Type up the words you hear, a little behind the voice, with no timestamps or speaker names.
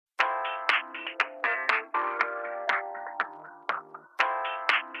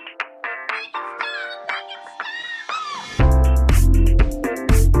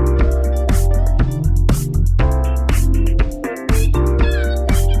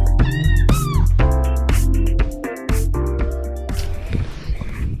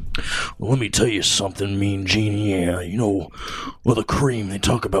me tell you something, Mean Gene. Yeah, the cream, they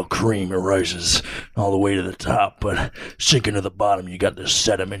talk about cream, it rises all the way to the top, but sinking to the bottom, you got the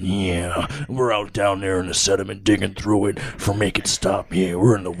sediment. Yeah, we're out down there in the sediment, digging through it for Make It Stop. Yeah,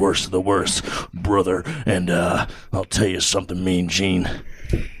 we're in the worst of the worst, brother. And I'll tell you something, Mean Gene.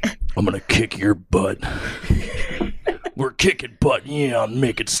 I'm gonna kick your butt. We're kicking butt, yeah, on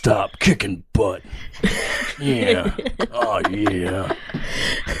Make It Stop. Kicking butt. Yeah. Oh, yeah.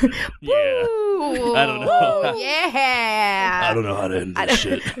 Yeah. Woo. I don't know. Yeah. I don't know how to end this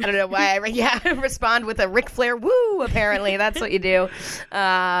shit. I don't know why I respond with a Ric Flair woo, apparently. That's what you do.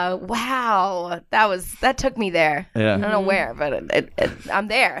 Wow. That took me there. Yeah. I don't know where, but I'm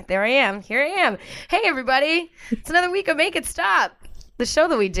there. There I am. Here I am. Hey, everybody. It's another week of Make It Stop. The show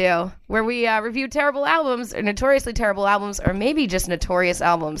that we do, where we review terrible albums, or notoriously terrible albums, or maybe just notorious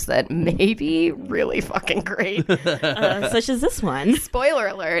albums that may be really fucking great. Such as this one. Spoiler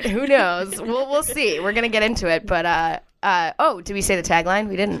alert. Who knows? We'll see. We're going to get into it. But, did we say the tagline?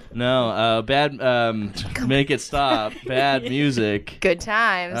 We didn't. No, Make It Stop, bad music. Good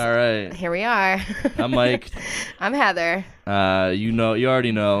times. All right. Here we are. I'm Mike. I'm Heather. You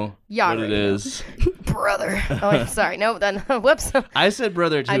already know what it is. Brother. Oh, I'm sorry. No, then, whoops. I said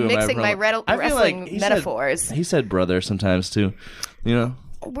brother, too. I'm mixing my wrestling metaphors. He said brother sometimes, too.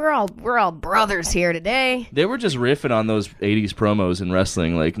 We're all brothers here today. They were just riffing on those 80s promos in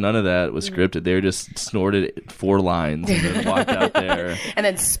wrestling. Like, none of that was scripted. They were just snorted 4 lines and then walked out there. And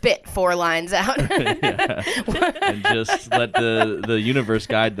then spit 4 lines out. Yeah. And just let the universe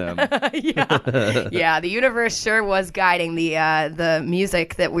guide them. Yeah, the universe sure was guiding the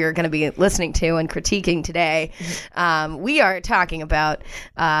music that we're going to be listening to and critiquing today. We are talking about,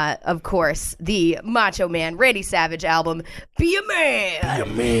 of course, the Macho Man Randy Savage album, Be a Man.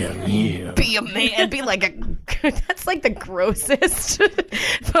 Man, yeah. Be a man. Be like that's like the grossest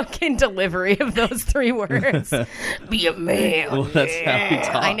fucking delivery of those 3 words. Be a man. Well, that's how he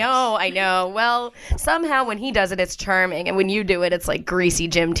talks. I know. Well, somehow when he does it, it's charming. And when you do it, it's like greasy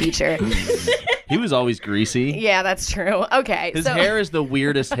gym teacher. He was always greasy. Yeah, that's true. Okay. His hair is the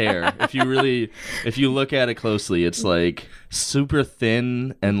weirdest hair. If you look at it closely, it's like super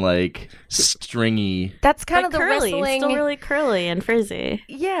thin and like stringy. That's kind of the curly, wrestling. still really curly and frizzy.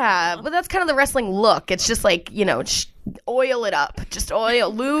 Yeah, but that's kind of the wrestling look. It's just like, oil it up. Just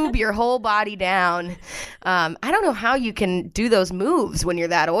lube your whole body down. I don't know how you can do those moves when you're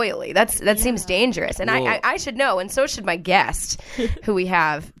that oily. That seems dangerous. And I should know, and so should my guest, who we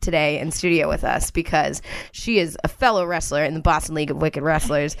have today in studio with us, because she is a fellow wrestler in the Boston League of Wicked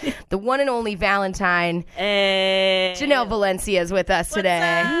Wrestlers. The one and only Valentine. Hey. Janelle Valencia is with us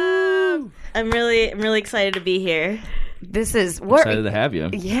today. I'm really excited to be here. This is excited to have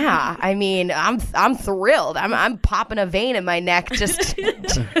you. Yeah, I mean, I'm thrilled. I'm popping a vein in my neck just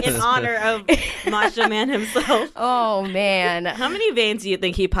in honor of Macho Man himself. Oh man, how many veins do you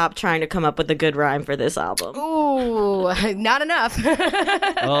think he popped trying to come up with a good rhyme for this album? Ooh, not enough.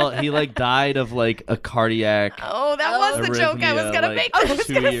 Well, he died of a cardiac. Oh, that was the joke I was gonna make.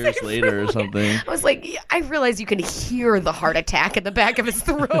 2 years later or something. I was like, I realized you can hear the heart attack in the back of his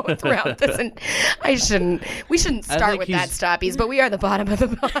throat throughout this, and we shouldn't start with that stoppies, but we are the bottom of the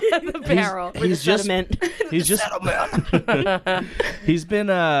barrel. He's just he's been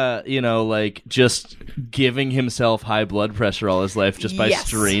just giving himself high blood pressure all his life just by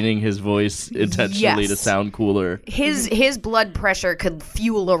straining his voice intentionally to sound cooler. His blood pressure could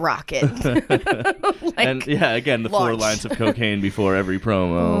fuel a rocket. And again, the 4 lines of cocaine before every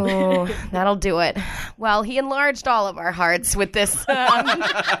promo. Oh, that'll do it. Well, he enlarged all of our hearts with this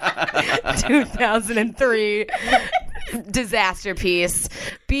 2003 disaster piece.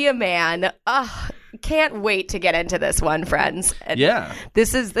 Be a Man. Can't wait to get into this one, friends. Yeah.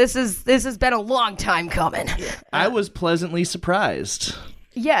 This has been a long time coming. I was pleasantly surprised.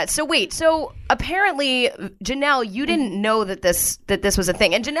 Yeah. So wait. So apparently, Janelle, you didn't know that this was a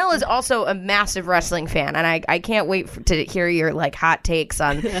thing, and Janelle is also a massive wrestling fan, and I can't wait to hear your hot takes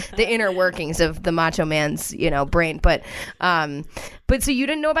on the inner workings of the Macho Man's brain. But so you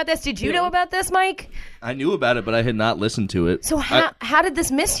didn't know about this? Did you know about this, Mike? I knew about it, but I had not listened to it. So how did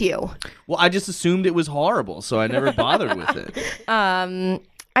this miss you? Well, I just assumed it was horrible, so I never bothered with it.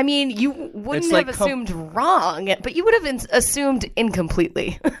 I mean, you wouldn't have assumed wrong, but you would have assumed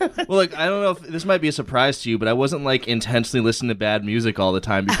incompletely. Well, I don't know if this might be a surprise to you, but I wasn't intentionally listening to bad music all the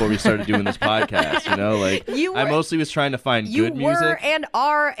time before we started doing this podcast. I mostly was trying to find good music. You were and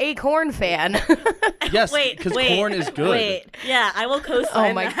are a Korn fan. Yes, because Korn is good. Wait, yeah, I will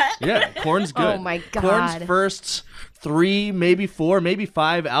co-sign that. Yeah, Korn's good. Oh my God. Korn's first 3, maybe 4, maybe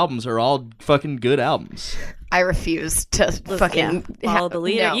 5 albums are all fucking good albums. I refuse to fucking follow the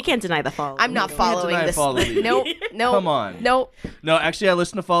leader. No. You can't deny the follow. I'm not leader. following deny this. follow the leader. Nope. Come on. Nope. No, actually, I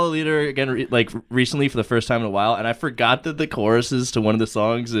listened to Follow the Leader again, recently for the first time in a while, and I forgot that the choruses to one of the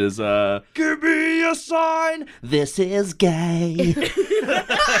songs is, "Give me a sign, this is gay."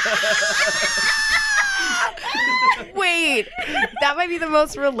 Wait, that might be the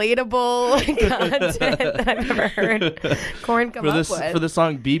most relatable content that I've ever heard Korn come for up this with. for the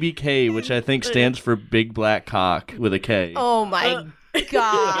song BBK, which I think stands for Big Black Cock with a K. Oh my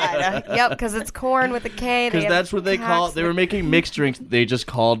God. Yep, because it's corn with a K. Because that's what they call it. They were making mixed drinks they just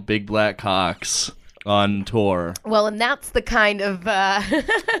called Big Black Cocks on tour. Well, and that's the kind of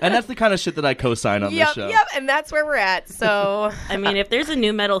And that's the kind of shit that I co-sign on this show. Yep, and that's where we're at. So I mean, if there's a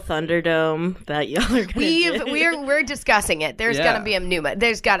new metal Thunderdome that y'all are gonna do. we're discussing it. There's Yeah. gonna be a new metal.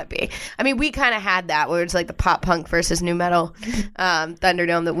 There's gotta be. I mean, we kind of had that where it's like the pop punk versus new metal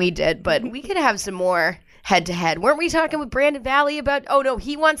Thunderdome that we did, but we could have some more head to head. Weren't we talking with Brandon Valley about? Oh no,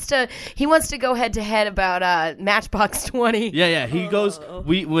 he wants to go head to head about Matchbox 20. Yeah. He goes.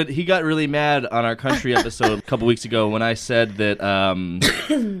 He got really mad on our country episode a couple weeks ago when I said that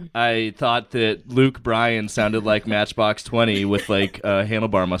I thought that Luke Bryan sounded like Matchbox 20 with like a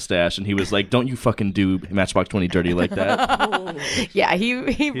handlebar mustache, and he was like, "Don't you fucking do Matchbox 20 dirty like that." Yeah,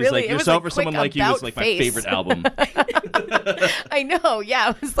 he He's really. like, it was "Yourself like or someone quick like you is about like face. my favorite album." I know. Yeah,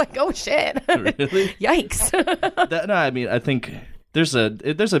 it was like, oh shit. Really? Yikes. No, I mean, I think there's a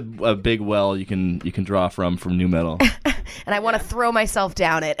big well you can draw from new metal. And I want to throw myself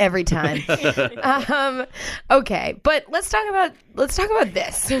down it every time. Okay, but let's talk about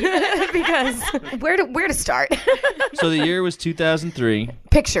this because where to start? So the year was 2003.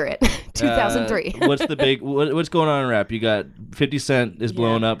 Picture it, 2003. What's going on in rap? You got 50 Cent is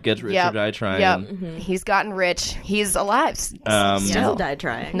blowing up, gets rich or die trying. Yep. He's gotten rich. He's alive. He Still. doesn't die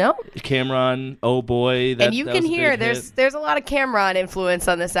trying. No. Cameron, oh boy, And you can hear there's a lot of Cameron influence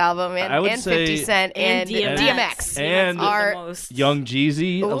on this album, I would and say- 50 Cent and DMX. And are the most. Young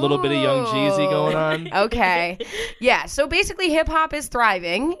Jeezy, a little bit of Young Jeezy going on. Okay. Yeah, so basically hip hop is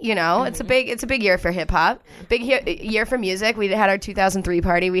thriving, you know. It's a big year for hip hop. Big year for music. We had our 2003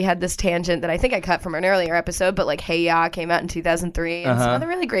 party. We had this tangent that I think I cut from an earlier episode, but like Hey Ya came out in 2003 and some other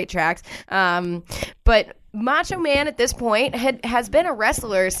really great tracks. But Macho Man at this point has been a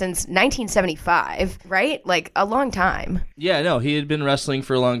wrestler since 1975, right? Like a long time. Yeah, no, he had been wrestling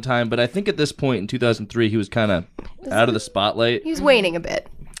for a long time, but I think at this point in 2003 he was kind of out of the spotlight. He's waning a bit.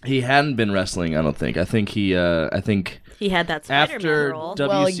 He hadn't been wrestling, I don't think. I think he He had that Spider-Man after role.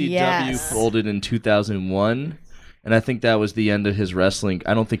 WCW yes. folded in 2001, and I think that was the end of his wrestling.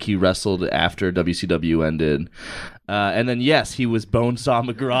 I don't think he wrestled after WCW ended. And then, yes, he was Bonesaw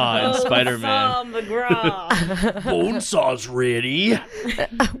McGraw in Spider-Man. Oh, McGraw. Bonesaw's ready.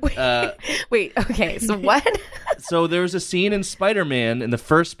 Wait, okay, so what? So there was a scene in Spider-Man, in the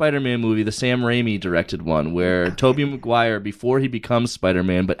first Spider-Man movie, the Sam Raimi directed one, where Tobey Maguire, before he becomes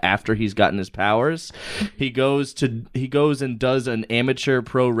Spider-Man, but after he's gotten his powers, he goes and does an amateur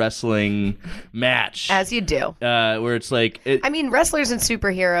pro wrestling match. As you do. Where it's like... I mean, wrestlers and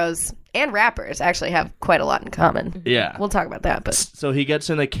superheroes and rappers actually have quite a lot in common. Yeah. We'll talk about that, but So he gets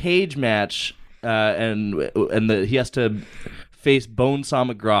in a cage match, and he has to face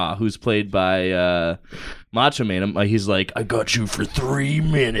Bonesaw McGraw, who's played by Macho Man. He's like, "I got you for 3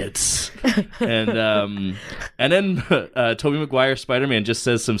 minutes," and then Tobey Maguire Spider-Man just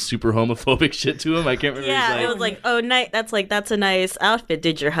says some super homophobic shit to him. I can't remember. Yeah, He's it was like, oh, that's a nice outfit.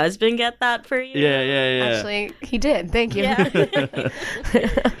 Did your husband get that for you? yeah. actually, he did. Thank you. Yeah.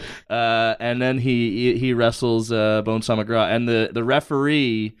 And then he wrestles Bonesaw McGraw, and the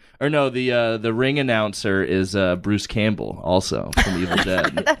referee, or no, the ring announcer is Bruce Campbell, also from Evil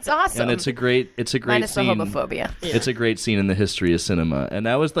Dead. That's awesome. And it's a great Minus scene. the homophobia. It's a great scene in the history of cinema, and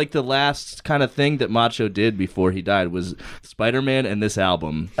that was like the last kind of thing that Macho did before he died was Spider-Man and this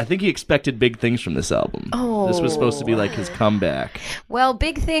album. I think he expected big things from this album. Oh. This was supposed to be like his comeback. Well,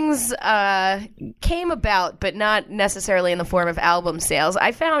 big things came about, but not necessarily in the form of album sales.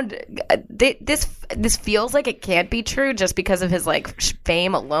 I found this feels like it can't be true just because of his like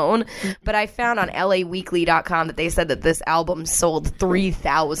fame alone. But I found on LAweekly.com that they said that this album sold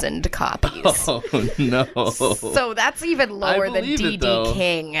 3,000 copies. Oh no! So that's even lower than believe it, DD though.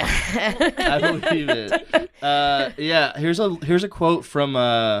 King. I believe it. Yeah, here's a quote from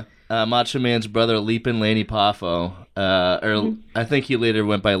Macho Man's brother, Leapin' Laney Poffo. I think he later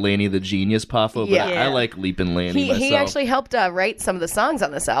went by Laney the Genius Poffo, but Yeah. I like Leapin' Laney myself. He actually helped writ some of the songs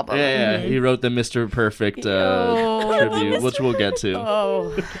on this album. Yeah, he wrote the Mr. Perfect tribute, which we'll get to.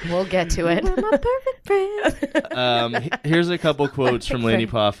 Oh, we'll get to it. My perfect friend. Here's a couple quotes from Laney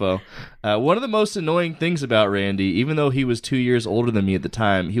Poffo. One of the most annoying things about Randy, even though he was 2 years older than me at the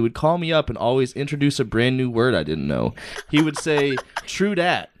time, he would call me up and always introduce a brand new word I didn't know. He would say, "True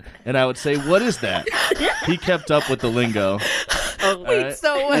dat," and I would say, "What is that?" He kept up with the lingo. Wait,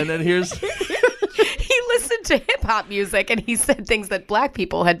 so And then here's... he listened to hip hop music and he said things that black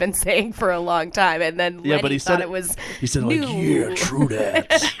people had been saying for a long time, and then Yeah, Lenny but he thought said it was He said, new. like, yeah, true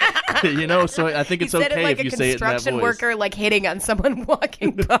that. You know, so I think He it's said okay it like if a you say it in that construction voice. worker, like hitting on someone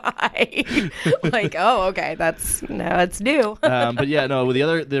walking by. Like, oh, okay, that's new. But yeah, no.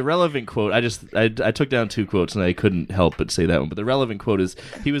 The relevant quote, I took down 2 quotes and I couldn't help but say that one. But the relevant quote is,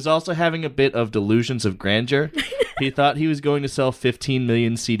 he was also having a bit of delusions of grandeur. He thought he was going to sell 15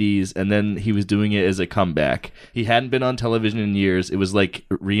 million CDs, and then he was doing it as a comeback. He hadn't been on television in years. It was like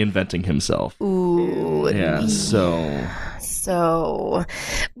reinventing himself. Ooh, Yeah. So,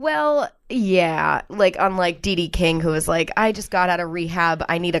 well, yeah, like unlike D.D. King, who was like, I just got out of rehab,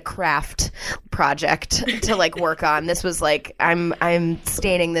 I need a craft project to like work on. This was like, I'm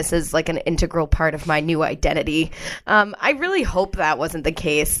stating this as like an integral part of my new identity. I really hope that wasn't the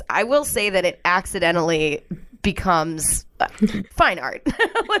case. I will say that it accidentally becomes fine art.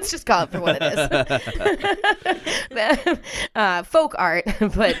 Let's just call it for what it is. Folk art,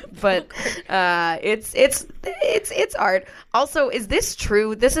 but it's art. Also, is this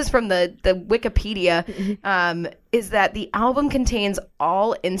true? This is from the Wikipedia. Is that the album contains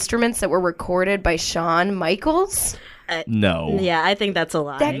all instruments that were recorded by Shawn Michaels? No. Yeah, I think that's a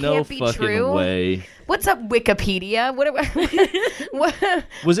lie. That No can't be fucking true. way. What's up, Wikipedia? What?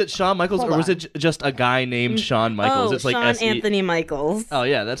 Was it Shawn Michaels, Hold or was on. it just a guy named Shawn Michaels? Oh, It's like Sean S-E- Anthony Michaels. Oh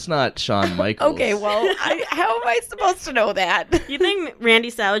yeah, that's not Shawn Michaels. Okay, well, how am I supposed to know that? You think Randy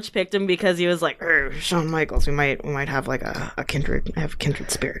Savage picked him because he was like, Shawn Michaels, we might have like a kindred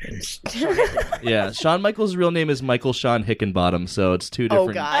spirit in Yeah, Shawn Michaels' real name is Michael Sean Hickenbottom, so it's 2 Oh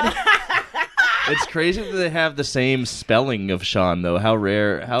different. God. It's crazy that they have the same spelling of Sean, though. How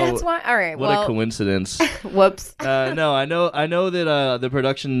rare! How That's why. All right. What well, a coincidence. whoops. No, I know that the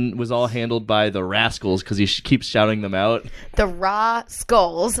production was all handled by the Rascals because he keeps shouting them out. The Raw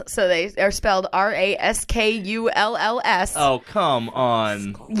Skulls. So they are spelled RASKULLS. Oh, come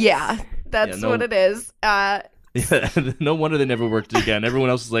on! Yeah, that's Yeah, no- what it is. Yeah, no wonder they never worked again. Everyone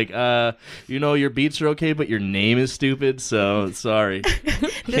else is like, your beats are okay, but your name is stupid, so sorry.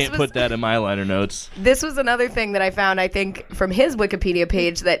 Can't put that in my liner notes. This was another thing that I found, I think, from his Wikipedia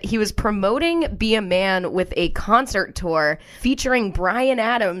page, that he was promoting Be a Man with a concert tour featuring Bryan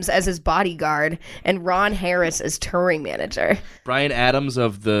Adams as his bodyguard and Ron Harris as touring manager. Bryan Adams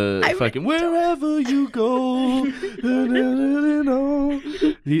of the fucking Wherever You Go. Him?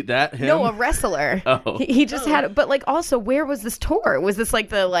 No, a wrestler. Oh. He just had, but like, also, where was this tour? Was this like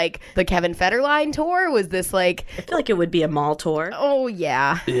the Kevin Federline tour? Was this like, I feel like it would be a mall tour. oh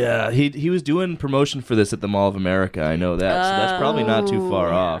yeah. Yeah, he was doing promotion for this at the Mall of America. I know that, so that's probably not too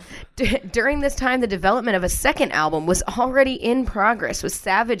far off. During this time, the development of a second album was already in progress, with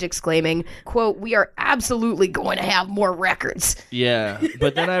Savage exclaiming, quote, "We are absolutely going to have more records." Yeah,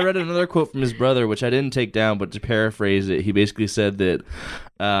 but then I read another quote from his brother, which I didn't take down, but to paraphrase it, he basically said that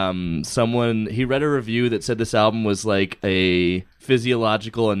he read a review that said this album was like a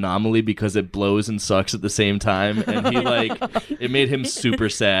physiological anomaly because it blows and sucks at the same time, and he it made him super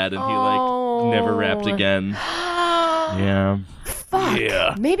sad, and he never rapped again. Yeah. Fuck.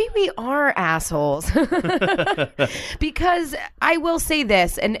 Yeah. Maybe we are assholes. Because I will say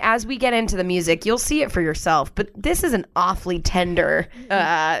this, and as we get into the music, you'll see it for yourself, but this is an awfully tender,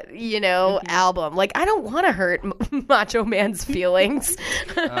 album. Like, I don't want to hurt Macho Man's feelings.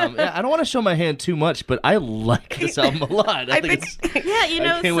 Yeah, I don't want to show my hand too much, but I like this album a lot. I think it's...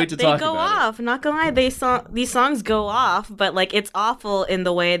 Yeah, I can't wait to they talk go about it. off. Not gonna lie, these songs go off, but like it's awful in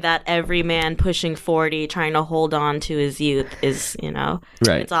the way that every man pushing 40 trying to hold on to his youth is,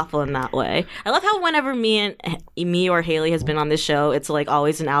 Right. It's awful in that way. I love how whenever me or Haley has been on this show, it's like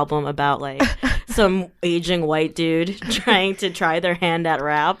always an album about like some aging white dude trying to try their hand at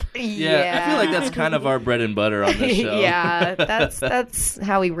rap. Yeah, I feel like that's kind of our bread and butter on this show. Yeah, that's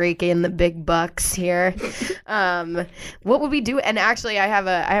how we rake in the big bucks here. What would we do? And actually, I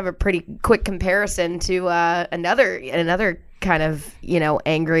have a pretty quick comparison to another kind of,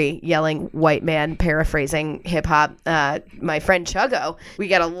 angry, yelling white man paraphrasing hip hop. My friend Chuggo. We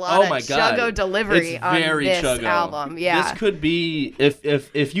got a lot of Chuggo delivery It's on very this Chuggo. album. Yeah. This could be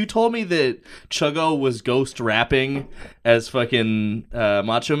if you told me that Chuggo was ghost rapping as fucking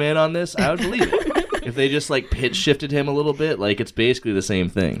Macho Man on this, I would believe it. If they just pitch shifted him a little bit, it's basically the same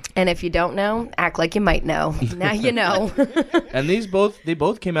thing. And if you don't know, act like you might know. Now you know. And they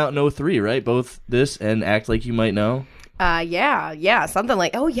both came out in 03, right? Both this and Act Like You Might Know. Yeah, something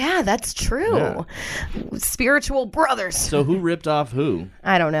like, oh yeah, that's true. Yeah. Spiritual brothers. So who ripped off who?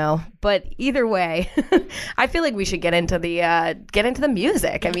 I don't know, but either way, I feel like we should get into the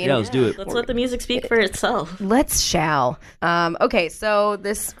music. I mean, Yeah, let's do it. Let's let the music speak for itself. let's shall. Okay, so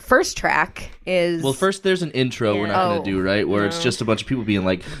this first track is Well, first there's an intro we're not Oh. going to do, right? Where it's just a bunch of people being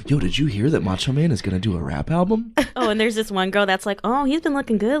like, yo, did you hear that Macho Man is going to do a rap album? Oh, and there's this one girl that's like, oh, he's been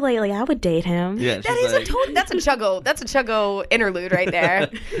looking good lately. I would date him. Yeah, that she's is like, that's a chuggo interlude right there.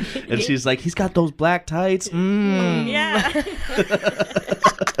 and she's like, he's got those black tights. Yeah.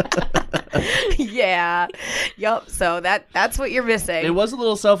 Yeah. Yup. So that's what you're missing. It was a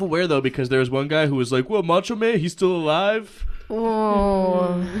little self-aware though, because there was one guy who was like, well, Macho Man, he's still alive.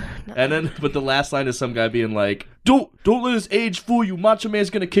 Oh. And then, but the last line is some guy being like, don't let his age fool you. Macho Man's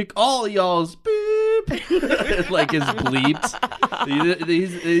gonna kick all of y'all's beep. Like his bleeps.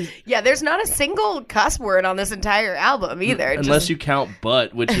 He's, Yeah, there's not a single cuss word on this entire album either. unless you count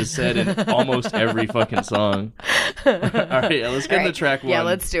butt, which is said in almost every fucking song. All right, let's get into track one. Yeah,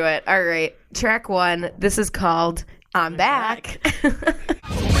 let's do it. All right. Track 1. This is called I'm Back.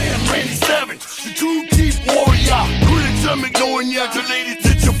 Randy Savage, the true deep warrior. Critics are ignoring you, related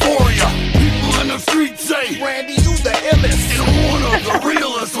to euphoria. People in the streets say, Randy, you the illest. You're one of the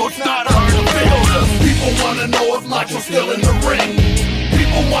realest, so it's not hard to feel this. People wanna know if Macho's still in the ring.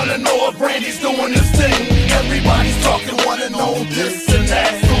 People wanna know if Randy's doing his thing. Everybody's talking, wanna know this and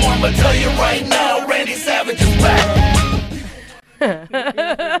that. So I'ma tell you right now, Randy Savage is back.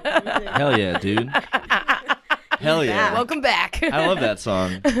 Hell yeah, dude. Hell yeah. Welcome back. I love that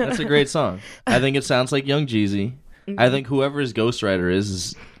song. That's a great song. I think it sounds like Young Jeezy. I think whoever his ghostwriter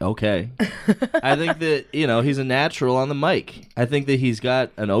is okay. I think that, he's a natural on the mic. I think that he's got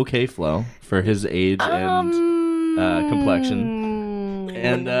an okay flow for his age and complexion.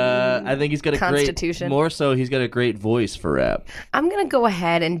 And I think he's got a Constitution. more so, he's got a great voice for rap. I'm going to go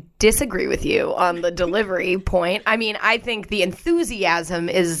ahead and disagree with you on the delivery point. I mean, I think the enthusiasm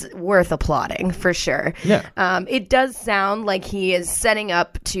is worth applauding for sure. Yeah. It does sound like he is setting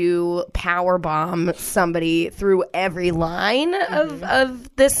up to powerbomb somebody through every line of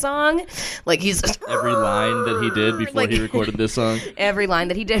this song. Like he's Every line that he did before he recorded this song. every line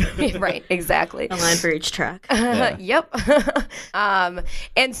that he did. Right, exactly. A line for each track. Yeah. Yep.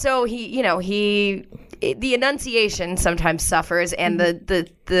 And so the enunciation sometimes suffers, and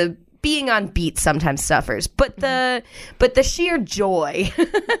the being on beat sometimes suffers, but the sheer joy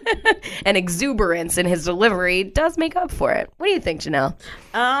and exuberance in his delivery does make up for it. What do you think, Janelle?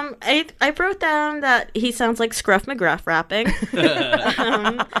 I wrote down that he sounds like Scruff McGruff rapping.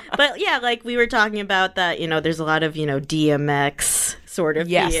 But yeah, like we were talking about that, there's a lot of, DMX sort of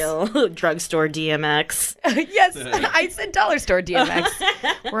Yes. feel. Drugstore DMX. Yes, I said dollar store DMX.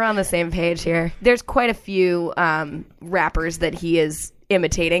 We're on the same page here. There's quite a few rappers that he is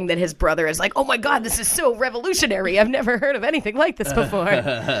imitating that his brother is like, oh my God, this is so revolutionary. I've never heard of anything like this before.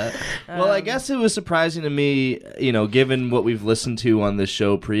 Well, I guess it was surprising to me, given what we've listened to on this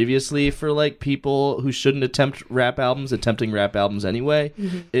show previously for like people who shouldn't attempting rap albums anyway,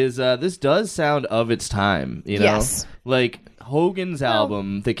 is this does sound of its time, Yes. Like Hogan's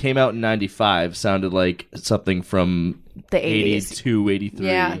album that came out in 95 sounded like something from The 80s. 82, 83.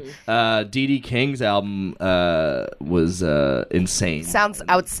 Yeah. D.D. King's album was insane. Sounds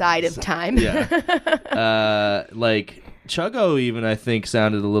outside of time. Yeah. Like Chuggo even I think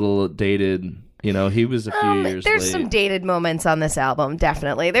sounded a little dated. He was a few years There's late. some dated moments on this album,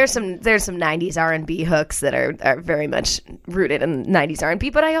 definitely. There's some 90s R&B hooks that are very much rooted in 90s R&B,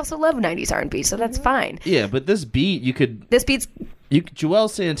 but I also love 90s R&B, so that's fine. Yeah, but this beat This beat's Joel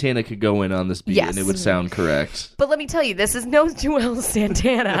Santana could go in on this beat Yes. and it would sound correct. But let me tell you, this is no Joel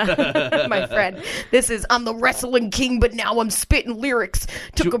Santana, my friend. This is, I'm the wrestling king, but now I'm spitting lyrics.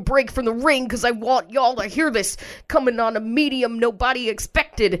 Took a break from the ring because I want y'all to hear this. Coming on a medium nobody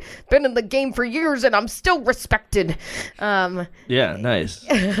expected. Been in the game for years and I'm still respected. Yeah, nice.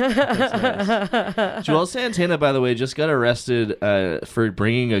 That's nice. Joel Santana, by the way, just got arrested for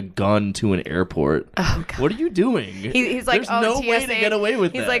bringing a gun to an airport. Oh, God. What are you doing? He's like, There's no TSA. way to get away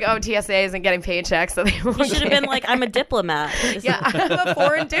with He's that. like, oh, TSA isn't getting paychecks, so they won't. He should have been like, I'm a diplomat. Yeah, I'm a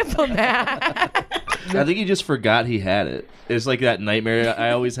foreign diplomat. I think he just forgot he had it. It's like that nightmare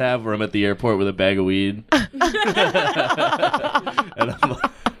I always have where I'm at the airport with a bag of weed. And I'm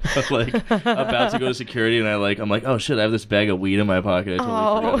like, like about to go to security, and I'm like, oh shit, I have this bag of weed in my pocket. I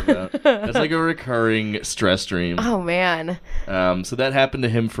totally forgot about. That's like a recurring stress dream. Oh man. So that happened to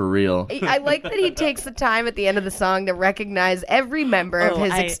him for real. I like that he takes the time at the end of the song to recognize every member of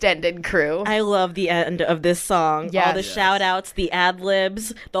his extended crew. I love the end of this song. Yes. All the shout outs, the ad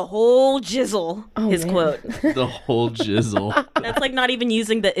libs, the whole jizzle, his quote. The whole jizzle. That's like not even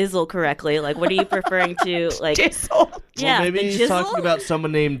using the izzle correctly. Like, what are you referring to? Like, Jizzle. yeah, Well, maybe the he's jizzle? talking about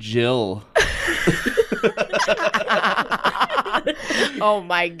someone named Jill. Oh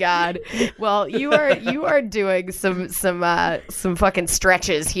my god. Well, you are doing some fucking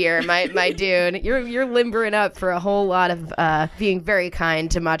stretches here, my dude. You're limbering up for a whole lot of being very kind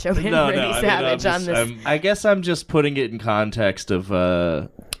to Macho Man Randy Savage on this. I guess I'm just putting it in context of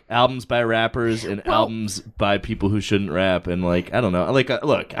albums by rappers and albums by people who shouldn't rap, and like, I don't know. Like,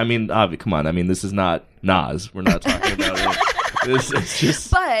 look, I mean, come on. I mean, this is not Nas. We're not talking about it. This is just.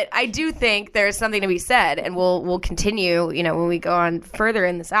 But I do think there's something to be said, and we'll continue, you know, when we go on further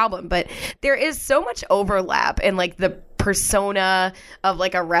in this album. But there is so much overlap in like the persona of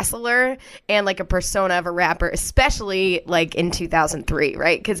like a wrestler and like a persona of a rapper, especially like in 2003,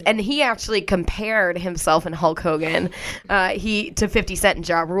 right? And he actually compared himself and Hulk Hogan to 50 Cent and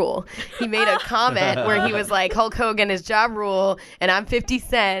Ja Rule. He made a comment where he was like, Hulk Hogan is Ja Rule and I'm 50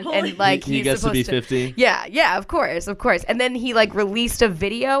 Cent, and like he he's gets to be supposed 50. Yeah, of course. And then he like released a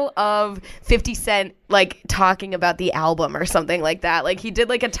video of 50 Cent like talking about the album or something like that. Like he did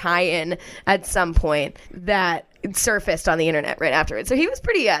like a tie-in at some point that surfaced on the internet right afterwards. So he was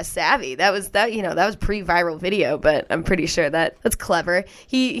pretty savvy. That was pre-viral video, but I'm pretty sure that's clever.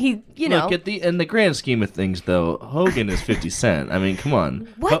 He Look, in the grand scheme of things, though, Hogan is 50 Cent. I mean, come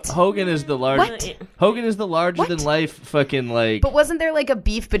on. What? Hogan is the large. Hogan is the larger than life fucking like. But wasn't there like a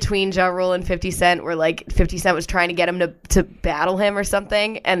beef between Ja Rule and 50 Cent where like 50 Cent was trying to get him to battle him or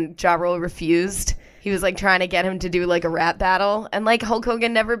something, and Ja Rule refused? He was like trying to get him to do like a rap battle, and like Hulk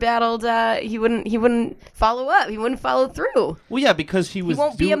Hogan never battled. He wouldn't follow up. He wouldn't follow through. Well, yeah, because he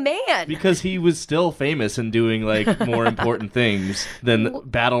won't be a man. Because he was still famous and doing like more important things than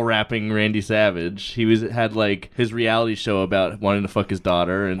battle rapping Randy Savage. He had like his reality show about wanting to fuck his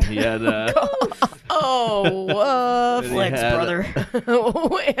daughter, and he had. Flex brother.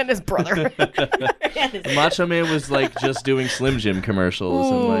 And his brother. Macho Man was like just doing Slim Jim commercials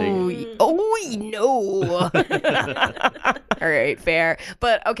and like. No. All right, fair.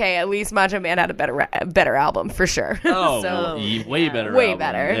 But okay, at least Macho Man had a better album for sure. Oh, So, way better. way album.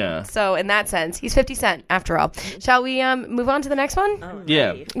 better. Yeah. So in that sense, he's 50 Cent after all. Shall we move on to the next one?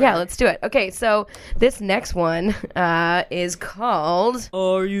 Yeah. Yeah, let's do it. Okay, so this next one is called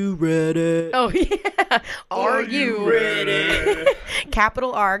Are you ready? Oh yeah. Are you ready?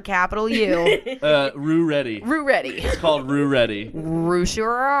 Capital R, capital U. Rue Ready. Rue ready. It's called Rue Ready. Rue sure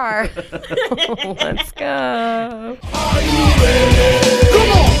are. Let's go. Are you ready?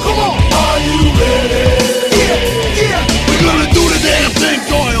 Come on, are you ready? Yeah, we're gonna do the damn thing,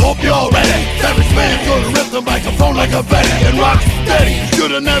 so I hope y'all ready. Savage man's gonna rip the microphone like a Betty and rock steady.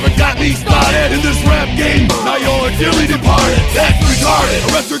 Should've never got me started in this rap game. Now you're dearly departed. That's retarded.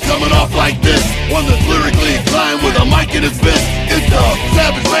 A wrestler coming off like this, one that's lyrically inclined with a mic in his fist. It's the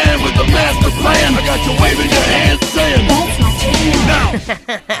Savage Man with the master plan. I got you waving your hands saying, that's my jam. Now.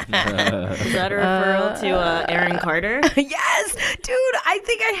 Is that a referral to Aaron Carter? Yes, dude. I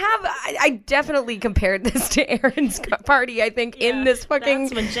think I definitely compared this to Aaron's party. I think in this fucking.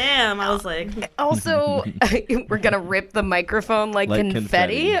 That's my jam. I was like, Also, we're gonna rip the microphone like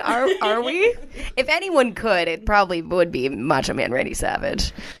confetti. Are we? If anyone could, it probably would be Macho Man Randy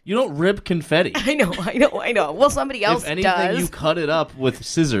Savage. You don't rip confetti. I know. Well, somebody else If anything, does. you cut it up with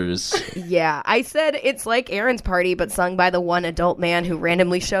scissors. Yeah, I said it's like Aaron's party, but sung by the one adult man who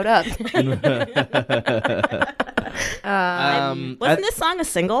randomly showed up. wasn't this song a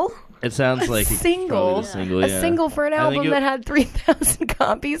single? It sounds like Single, probably the single, yeah. a single for an I think album that had 3,000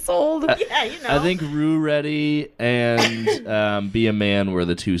 copies sold. Yeah, you know. I think Rue Ready and Be a Man were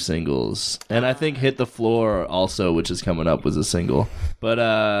the two singles. And I think Hit the Floor also, which is coming up, was a single. But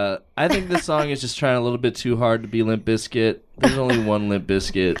I think this song is just trying a little bit too hard to be Limp Bizkit. There's only one Limp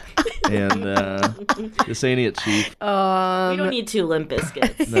Bizkit. And this ain't it, Chief. we don't need two Limp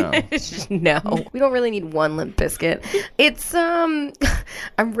Bizkits. No. No, we don't really need one Limp Bizkit. It's I'm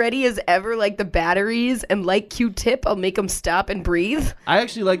ready as ever, like the batteries, and like Q-Tip, I'll make them stop and breathe. I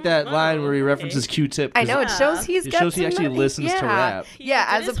actually like that line where he references Q-Tip. I know, it shows he's It got shows he some actually money. listens to rap. Yeah,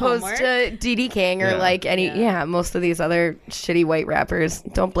 did as his opposed homework. to D.D. King or Yeah. like most of these other shitty white rappers.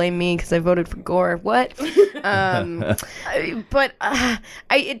 Don't blame me because I voted for Gore. What? But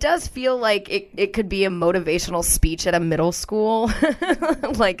it does feel feel like it could be a motivational speech at a middle school.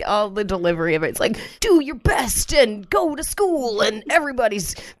 Like all the delivery of it's like, do your best and go to school and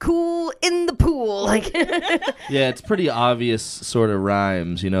everybody's cool in the pool. Like, Yeah, it's pretty obvious sort of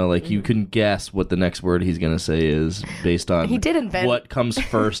rhymes, like you can guess what the next word he's going to say is based on He did invent- what comes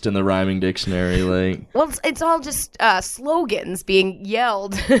first in the rhyming dictionary. Like, well, it's all just slogans being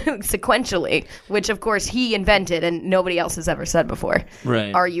yelled sequentially, which of course he invented and nobody else has ever said before.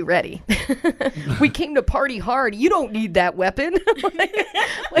 Right. Are you ready? We came to party hard. You don't need that weapon.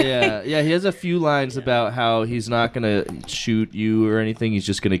 yeah, he has a few lines about how he's not going to shoot you or anything. He's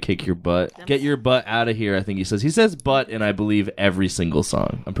just going to kick your butt. Get your butt out of here, I think he says. He says butt in, I believe, every single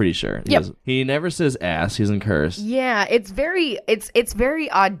song. I'm pretty sure. Yep. He never says ass. He doesn't curse. Yeah, it's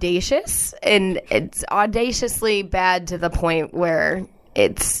very audacious, and it's audaciously bad to the point where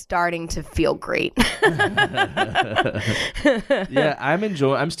it's starting to feel great. Yeah,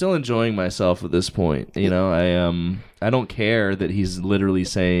 I'm still enjoying myself at this point. I don't care that he's literally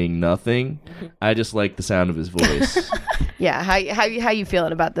saying nothing. I just like the sound of his voice. Yeah, how you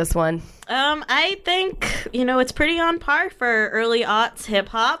feeling about this one? I think, it's pretty on par for early aughts hip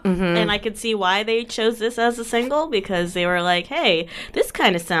hop. And I could see why they chose this as a single, because they were like, hey, this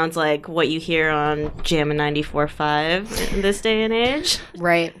kind of sounds like what you hear on Jammin' 94.5 in this day and age.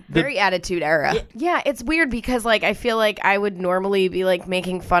 Right. Very attitude era. Yeah, it's weird because like I feel like I would normally be like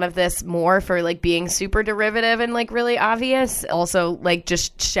making fun of this more for like being super derivative and like really obvious. Also like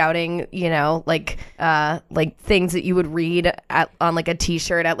just shouting, like things that you would read on like a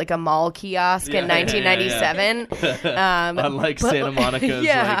t-shirt at like a mall kiosk in 1997. Unlike Santa Monica's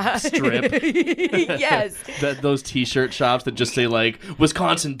like strip. Yes. Those t-shirt shops that just say like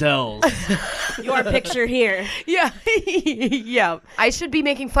Wisconsin Dells. Your picture here. Yeah. Yeah. I should be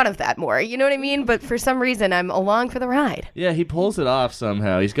making fun of that more. You know what I mean? But for some reason, I'm along for the ride. Yeah, he pulls it off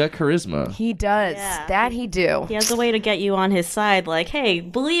somehow. He's got charisma. He does. Yeah. That he do. He has a way to get you on his side, like, hey,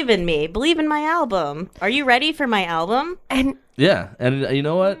 believe in me. Believe in my album. Are you ready for my album? And Yeah, and you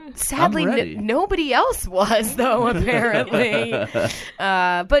know what? sadly, I'm ready. nobody else was, though, apparently.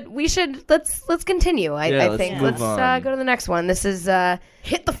 But we should, let's continue, I let's think. move Let's on. go to the next one. This is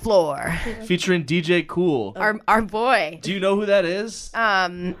Hit the Floor. Featuring DJ Cool. Our boy. Do you know who that is?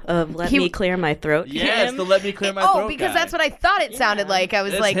 Let me clear my throat. Yes, Him. the Let Me Clear My Throat because guy. that's what I thought it sounded like. I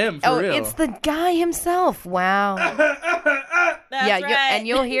was It's like, him, for real. it's the guy himself. Wow. That's Yeah, right. and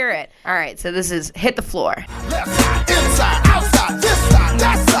you'll hear it. All right, so this is Hit the Floor. Left side, inside, outside, this side,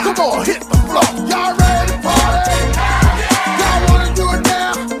 that side. Come on, hit the floor. Y'all ready to party? Y'all wanna do it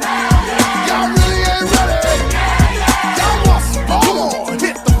now? Y'all really ain't ready? Y'all want some more? Come on,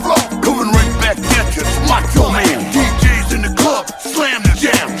 hit the floor. Coming right back at you, Macho Man. DJs in the club, slam the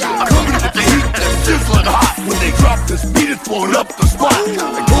jam. Coming with the heat that's sizzling hot. When they drop this beat, it's blowing up the spot.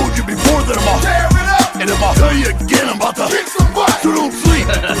 I told you before that I'm all tear it up. And if I tell you again, I'm about to kick some butt. So don't sleep,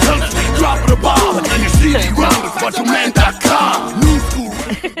 constantly dropping a bomb. And you see me round at machoman.com. New school.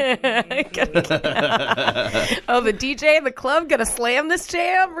 Oh, the DJ in the club gonna slam this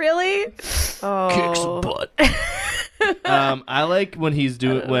jam? Really? Oh. Kick some butt. I like when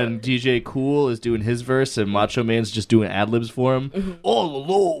when DJ Cool is doing his verse and Macho Man's just doing ad-libs for him. All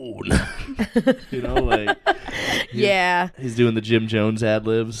alone. Like Yeah. he's doing the Jim Jones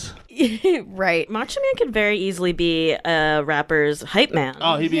ad-libs. Right. Macho Man could very easily be a rapper's hype man.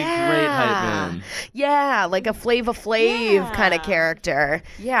 Oh, he'd be a great hype man. Yeah, like a Flava Flav kind of character.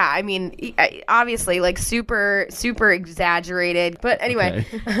 Yeah, I mean, obviously, like super exaggerated. But anyway,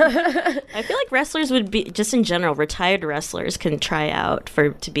 I feel like wrestlers would be, just in general, retired wrestlers can try out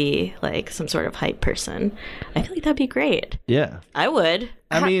to be like some sort of hype person. I feel like that'd be great. Yeah. I would.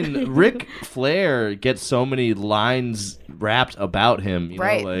 I mean, Ric Flair gets so many lines rapped about him. You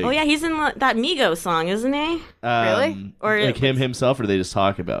Right. know, like, Oh yeah, he's in that Migos song, isn't he? Really? Or like him himself, or they just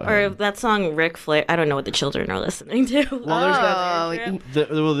talk about Or him? that song Ric Flair. I don't know what the children are listening to.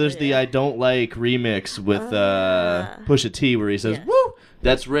 oh, There's the I Don't Like remix with Pusha T where he says, "Woo,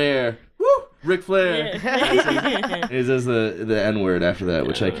 that's rare." Woo, Ric Flair. He says the N word after that,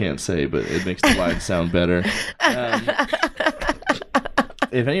 which I can't say, but it makes the line sound better.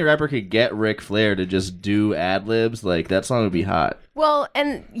 If any rapper could get Ric Flair to just do ad libs, like that song would be hot. well,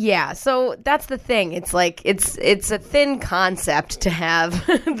 and yeah, so that's the thing. It's like it's a thin concept to have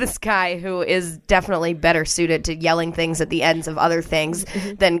this guy who is definitely better suited to yelling things at the ends of other things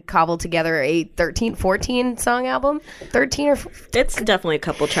than cobble together a 14 song album. 13 or It's definitely a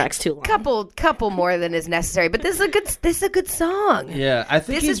couple tracks too long. couple more than is necessary. But this is a good song. Yeah, I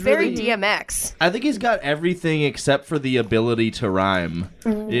think This he's is very really, DMX. I think he's got everything except for the ability to rhyme.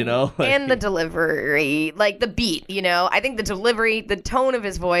 You know, And the delivery, like the beat, I think the delivery, the tone of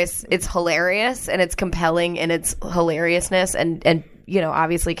his voice, it's hilarious and it's compelling in its hilariousness and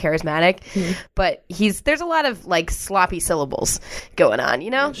obviously charismatic, but there's a lot of like sloppy syllables going on,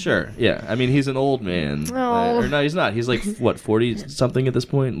 Sure, yeah. I mean, he's an old man. Oh. Or no, he's not. He's like, what, 40 something at this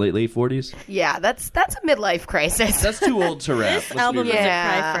point? Late 40s? Yeah, that's a midlife crisis. That's too old to rap. This album is a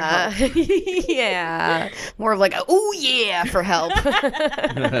cry for help. Yeah, more of like oh yeah for help.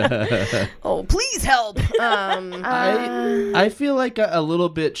 Oh, please help. I feel like a little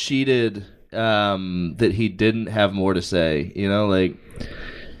bit cheated that he didn't have more to say. Like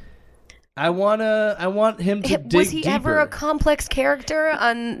I want him to dig Was he deeper. ever a complex character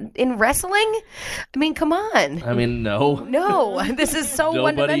in wrestling? I mean, come on. I mean, no. No, this is so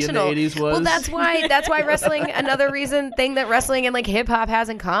Nobody one-dimensional. in the 80s was. Well, that's why wrestling. Another thing that wrestling and like hip hop has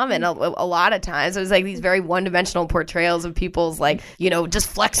in common a lot of times. It was like these very one-dimensional portrayals of people's like Mm-hmm. just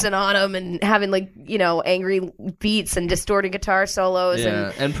flexing on them and having like angry beats and distorted guitar solos.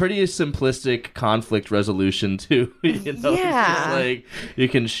 Yeah, and pretty simplistic conflict resolution too. It's just like you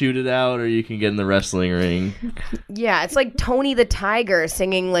can shoot it out or you can get in the wrestling ring. Yeah, it's like Tony the Tiger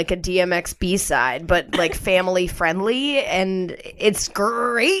singing like a DMX B-side, but like family friendly, and it's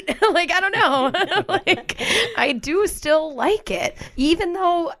great. Like, I don't know. Like, I do still like it, even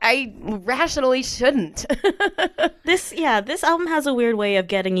though I rationally shouldn't. This album has a weird way of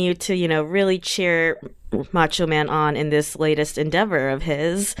getting you to, really cheer Macho Man on in this latest endeavor of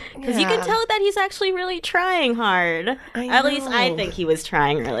his, because you can Yeah. tell that he's actually really trying hard. At least I know. think he was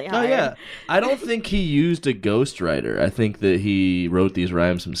trying really Oh hard. yeah, I don't think he used a ghostwriter. I think that he wrote these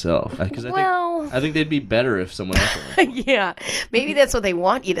rhymes himself. Because I think they'd be better if someone else wrote them. Yeah, maybe that's what they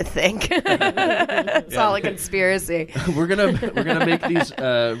want you to think. It's all a conspiracy. We're gonna make these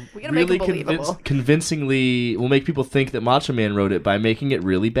make really them believable. convincingly. We'll make people think that Macho Man wrote it by making it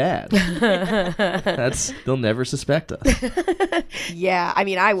really bad. They'll never suspect us. Yeah, I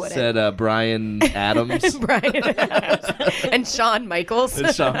mean, I wouldn't. Said Brian Adams Brian and Shawn Michaels.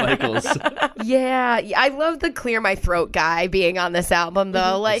 and Shawn Michaels. Yeah, I love the clear my throat guy being on this album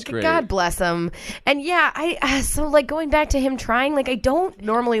though. Like, great. God bless him. And yeah, so like going back to him trying, like I don't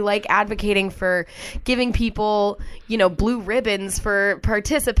normally like advocating for giving people, blue ribbons for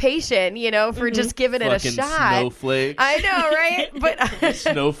participation, for just giving it a Fucking shot. snowflakes. I know, right? But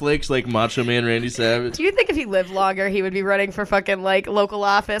Snowflakes like Macho Man Randy Savage. do you think if he lived longer, he would be running for fucking like local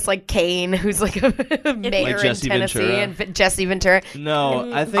office, like Kane, who's like a mayor in Jesse Tennessee, Ventura. and Jesse Ventura?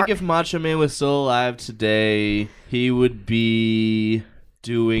 No, I think if Macho Man was still alive today, he would be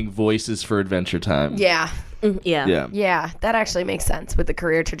doing voices for Adventure Time. Yeah. Yeah. Yeah. Yeah, that actually makes sense with the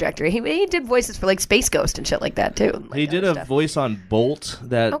career trajectory. He did voices for like Space Ghost and shit like that too. Like He did other a stuff. voice on Bolt,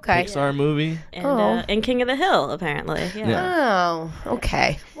 that Okay. Pixar movie. And King of the Hill, apparently. Yeah. Oh,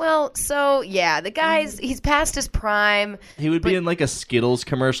 okay. Well, so yeah, the guy's he's past his prime. He would be in like a Skittles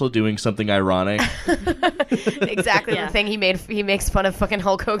commercial doing something ironic. Exactly Yeah. the thing he makes fun of fucking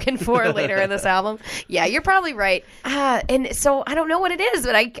Hulk Hogan for later in this album. Yeah, you're probably right. And so I don't know what it is,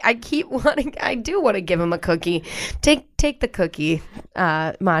 but I do want to give him a cookie. Take the cookie,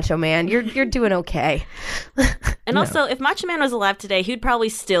 Macho Man. You're doing okay. And also, if Macho Man was alive today, he'd probably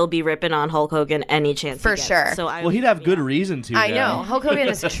still be ripping on Hulk Hogan any chance For he gets. sure. So Well, he'd have good reason to. I now. know Hulk Hogan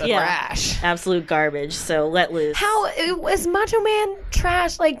is trash. absolute garbage. So let loose. How is Macho Man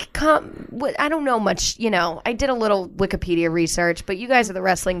trash? Like, I don't know much. I did a little Wikipedia research, but you guys are the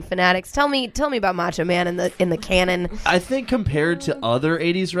wrestling fanatics. Tell me about Macho Man in the canon. I think compared to other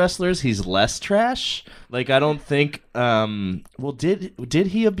 80s wrestlers, he's less trash. Like, I don't think did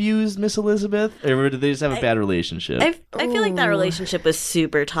he abuse Miss Elizabeth, or did they just have a bad relationship? I feel like that relationship was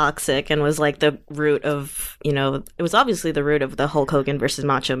super toxic and was like the root of, it was obviously the root of the Hulk Hogan versus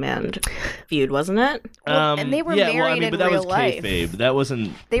Macho Man feud, wasn't it? And they were married in but that real was life. kayfabe. That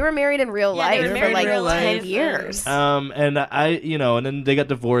wasn't. They were married in real Yeah, they life were for married like in real 10 life, years. And and then they got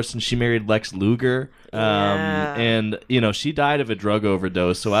divorced, and she married Lex Luger. And she died of a drug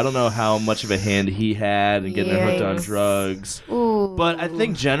overdose, so I don't know how much of a hand he had in getting her hooked on Yikes. drugs. Ooh. But I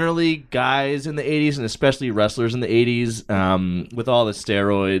think generally guys in the 80s, and especially wrestlers in the 80s, with all the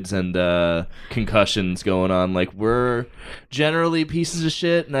steroids and concussions going on, like, we're generally pieces of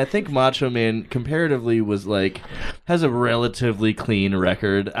shit. And I think Macho Man comparatively was like, has a relatively clean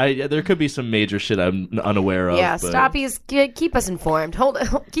record. There could be some major shit I'm unaware of. Yeah, but Stoppies, keep us informed.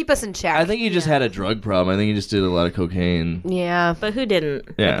 Keep us in check. I think he just had a drug problem. I think he just did a lot of cocaine. Yeah. But who didn't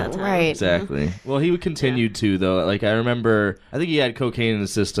Yeah. at that time? Right. Exactly. Well, he would continue to, though. Like, I remember, I think he had cocaine in the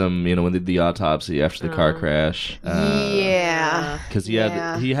system, when they did the autopsy after the car crash. crash. Yeah. Because he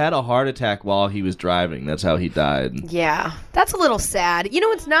Yeah. had a heart attack while he was driving. That's how he died. Yeah, that's a little sad. You know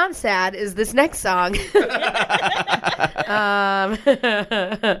what's not sad is this next song.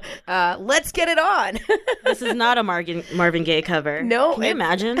 Let's Get It On. This is not a Marvin Gaye cover. No, Can you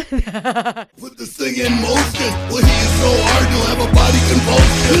imagine? Put this thing in motion. Well, he is so hard, you'll have a body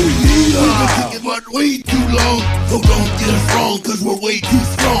convulsion. We've been thinking about way too long. So don't get us wrong, cause we're way too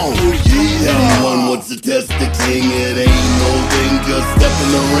strong. Anyone wants to test the king, it ain't no thing, just step in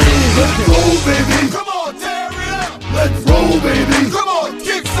the ring. Let's roll, baby. Come on, tear it up. Let's roll, baby. Come on,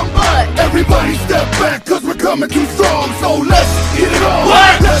 kick some butt. Everybody step back, cause we're coming too strong. So let's get it on.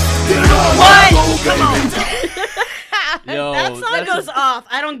 What? Let's get it on. What? Let's go, baby. Yo, That song goes off.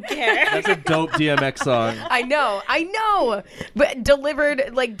 I don't care. That's a dope DMX song. I know. But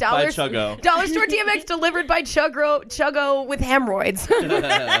delivered like By Dollar Chuggo. Store DMX delivered by Chuggo with hemorrhoids.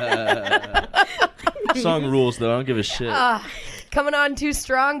 Song rules, though. I don't give a shit. Coming on too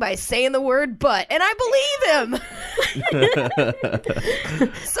strong by saying the word but. And I believe him.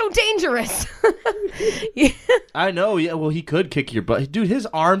 So dangerous. Yeah. I know, yeah. Well, he could kick your butt. Dude, his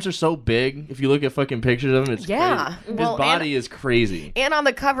arms are so big. If you look at fucking pictures of him, it's Yeah. crazy. Well, His body is crazy. And on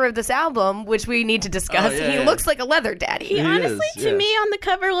the cover of this album, which we need to discuss, Oh, yeah, he yeah. looks like a leather daddy. He honestly, is, to yeah. me, on the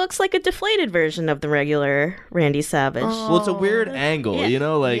cover, looks like a deflated version of the regular Randy Savage. Well, it's a weird angle, you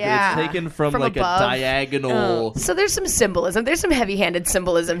know? Like, Yeah. it's taken from like above. a diagonal... So there's some symbolism. There's some heavy-handed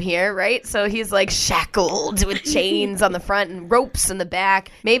symbolism here, right? So he's like shackled with chains on the front and ropes in the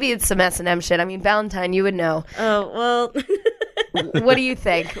back. Maybe it's some S&M shit. I mean, Valentine, you would know. Oh, well... What do you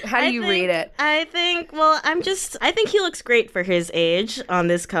think? How do you read it? I think he looks great for his age on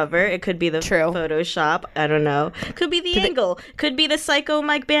this cover. It could be the True. Photoshop. I don't know. Could be the angle. Could be the Psycho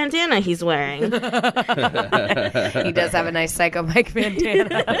Mike bandana he's wearing. He does have a nice Psycho Mike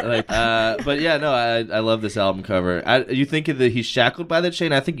bandana. But yeah, no, I love this album cover. You think that he's shackled by the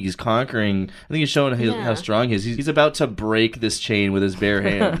chain? I think he's conquering. I think he's showing how strong he is. He's about to break this chain with his bare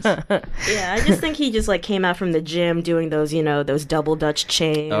hands. Yeah, I just think he just like came out from the gym doing those, those double Dutch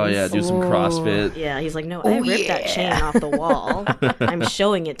chains. Oh yeah, do some CrossFit. Yeah, he's like, no, I ripped that chain off the wall. I'm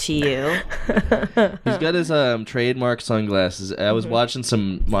showing it to you. He's got his trademark sunglasses. I was watching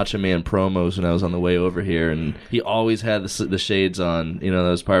some Macho Man promos when I was on the way over here, and he always had the shades on. That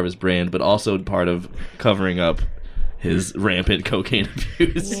was part of his brand, but also part of covering up his rampant cocaine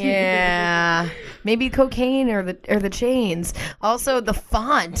abuse. Yeah. Maybe cocaine or the chains. Also, the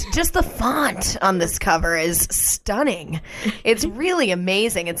font, just the font on this cover is stunning. It's really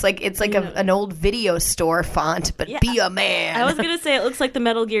amazing. It's like an old video store font, but be a man. I was gonna say it looks like the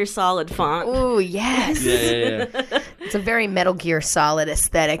Metal Gear Solid font. Ooh, yes. Yeah. It's a very Metal Gear Solid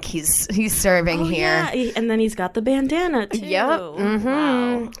aesthetic he's serving here. Yeah, and then he's got the bandana too. Yep. Mm-hmm.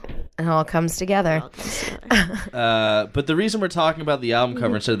 Wow. It all comes together. But the reason we're talking about the album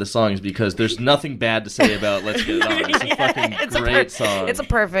cover instead of the song is because there's nothing bad to say about Let's Get It On. It's a fucking great song. It's a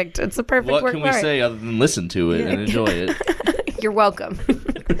perfect What work can we of art. say other than listen to it and enjoy it? You're welcome.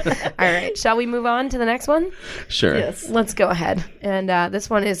 All right. Shall we move on to the next one? Sure. Yes. Let's go ahead. And this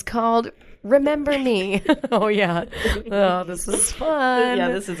one is called Remember Me. Oh, yeah. Oh, this is fun. Yeah,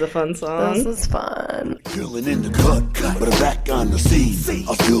 this is a fun song. This is fun. Chillin' in the cut, but I'm back on the scene.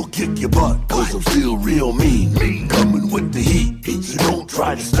 I'll still kick your butt, cause I'm still real mean. Coming with the heat, so don't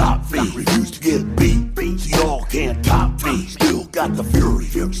try to stop me. Refuse to get beat, so y'all can't top me. Still got the fury,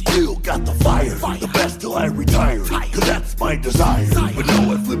 still got the fire. The best till I retire, cause that's my desire. But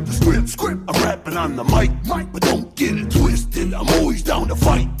now I flip the script, I'm rapping on the mic. But don't get it twisted, I'm always down to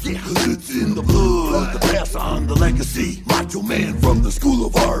fight. Cause it's in the blood, to pass on the legacy. Macho Man from the school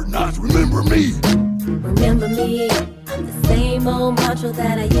of hard knocks, remember me. Remember me, I'm the same old macho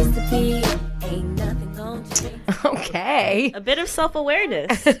that I used to be. Ain't nothing gonna change. Okay. A bit of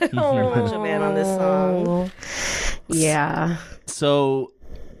self-awareness. Macho Man on this song. Yeah. So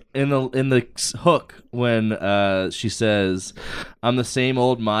in the hook when she says, "I'm the same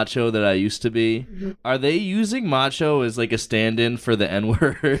old macho that I used to be," are they using macho as like a stand-in for the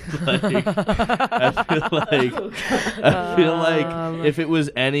N-word? I feel like if it was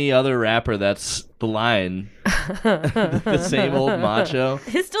any other rapper, that's the line. The same old macho.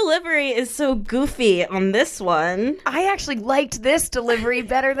 His delivery is so goofy on this one. I actually liked this delivery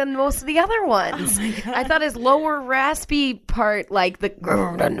better than most of the other ones. Oh my God. I thought his lower raspy part, like the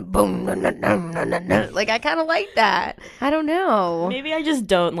like I kind of like that. I don't know. Maybe I just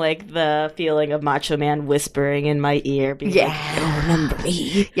don't like the feeling of Macho Man whispering in my ear. Being like, "Oh, remember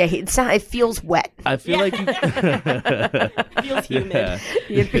me." Yeah, it feels wet. I feel like Feels humid. yeah.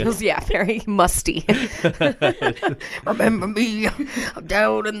 It feels very musty. nasty. Remember me? I'm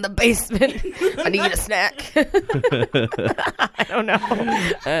down in the basement. I need a snack. I don't know.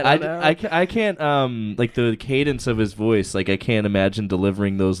 I can't like the cadence of his voice. Like I can't imagine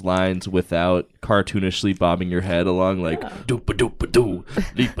delivering those lines without cartoonishly bobbing your head along like Doopa doopa doo,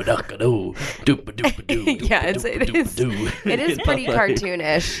 leepa ducka doo, doopa doopa doo. Yeah, it is pretty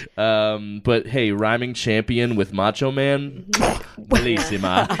cartoonish. But hey, rhyming champion with Macho Man,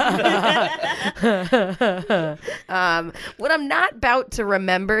 bellissima. What I'm not about to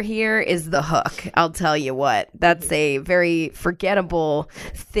remember here is the hook. I'll tell you what. That's a very forgettable,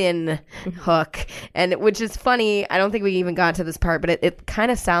 thin hook, and which is funny. I don't think we even got to this part, but it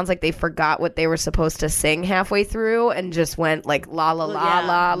kind of sounds like they forgot what they were supposed to sing halfway through and just went like la la la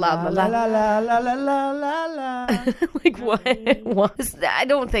la la la la la la la la la. Like what was that? I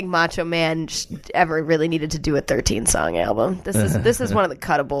don't think Macho Man ever really needed to do a 13-song album. This is one of the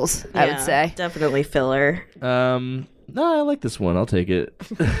cuttables, I would say. Definitely filler. No, I like this one. I'll take it.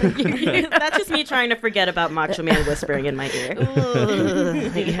 That's just me trying to forget about Macho Man whispering in my ear.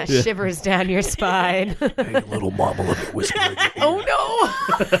 Yeah, shivers down your spine. Hey, little mama, let me whisper in your ear. Oh no!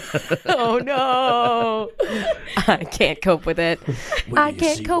 Oh no! I can't cope with it. When I you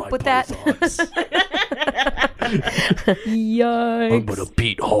can't see cope my with that. pythons, Yikes! I'm gonna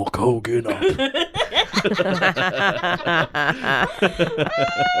beat Hulk Hogan up.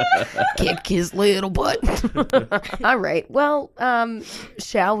 Kick his little butt. All right. Well,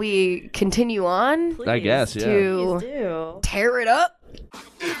 shall we continue on I guess, yeah. to Please do. tear it up?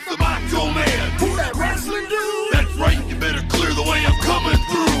 It's the Macho Man. Who's that wrestling dude? That's right, you better clear the way I'm coming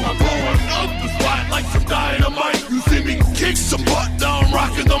through. I'm blowing up the spot like some dynamite. You see me kick some butt, now I'm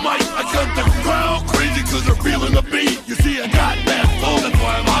rocking the mic. I got the crowd crazy cause they're feeling the beat. You see, I got that flow, that's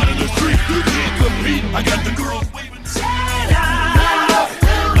why I'm out in the street. You can't compete, I got the girls waving. Shut up!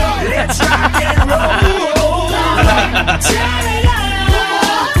 Let's rock and roll! Shut it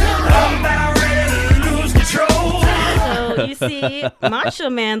up! I'm about ready to lose control. So you see, Macho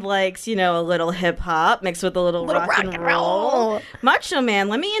Man likes, a little hip hop mixed with a little rock and roll. Macho Man,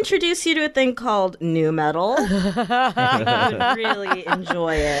 let me introduce you to a thing called nu metal. You would really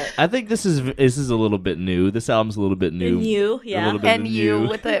enjoy it. I think this is a little bit new. This album's a little bit new. New, yeah. A little bit And you new.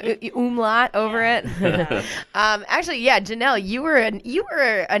 with the umlaut over it. Actually, yeah, Janelle, you were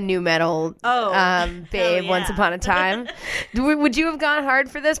a new metal babe once upon a time. Would you have gone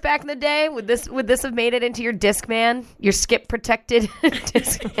hard for this back in the day? Would this have made it into your Discman? Your skip protected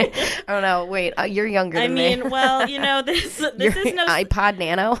Discman? I don't know. Wait, you're younger than me. I mean, well, this Your is no iPod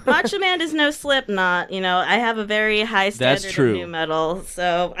Nano. Macho Man is no Slipknot. I have a very high standard That's true. of nu metal.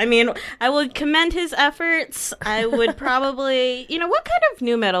 So, I mean, I would commend his efforts. I would probably, what kind of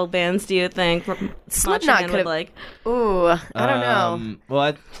nu metal bands do you think Slipknot Macho Man could've- would like? Ooh, I don't know.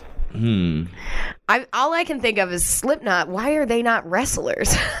 Well, All I can think of is Slipknot. Why are they not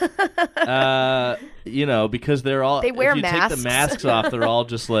wrestlers? because they're all. They wear if you take masks. the masks off, they're all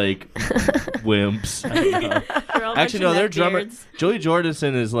just like wimps. I don't know. They're all Actually, bunch of no, their neck drummer beards. Joey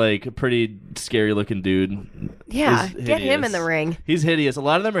Jordison is like a pretty scary looking dude. Yeah, He's get him in hideous. the ring. He's hideous. A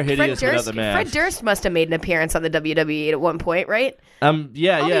lot of them are hideous without the mask. Fred Durst must have made an appearance on the WWE at one point, right?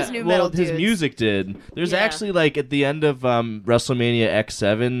 Yeah. All these nu Well, metal his dudes. music did. There's Yeah. actually like at the end of WrestleMania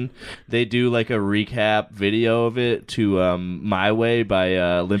X7, they do like a recap video of it to "My Way"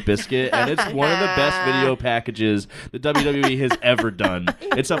 by Limp Bizkit, and it's one of the best video packages the WWE has ever done.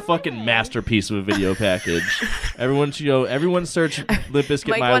 It's a fucking masterpiece of a video package. Everyone search Limp Bizkit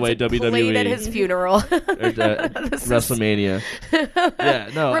Mike "My wants Way" it played WWE at his funeral. WrestleMania. Yeah,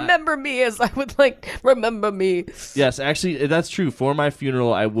 no. Remember me as I would like. Remember me. Yes, actually, that's true. For my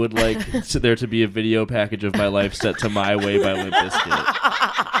funeral, I would like there to be a video package of my life set to "My Way" by Limp Bizkit.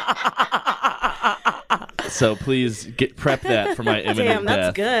 So please prep that for my imminent Damn,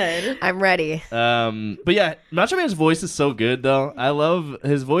 that's death. good. I'm ready. But yeah, Macho Man's voice is so good, though. I love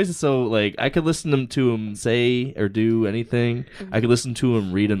his voice is so like I could listen to him say or do anything. I could listen to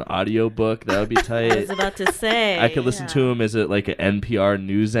him read an audiobook. That would be I tight. was about to say. I could listen to him as like an NPR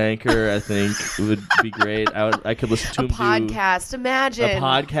news anchor. I think would be great. I could listen to him Podcast. Imagine. do a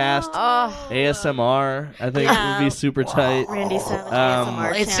podcast. Oh, ASMR, I think Yeah. would be super tight. Randy Savage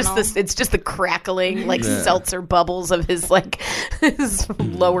ASMR it's channel. it's just the crackling like Yeah. seltzer bubbles of his like his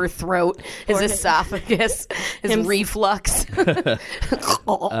lower throat, his Or his- esophagus, his Him- reflux. That's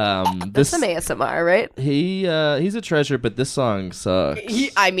This some ASMR, right? he's a treasure, but this song sucks.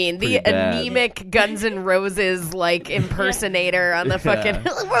 I mean, the Pretty bad. anemic Guns N' Roses like impersonator on the fucking.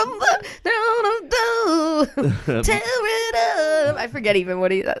 tear it up. I forget even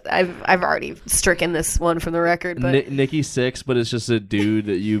what he. I've already stricken this one from the record, but Nikki Six, but it's just a dude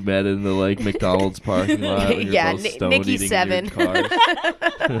that you met in the like McDonald's parking lot. When you're Yeah, both stoned Nikki eating 7. in your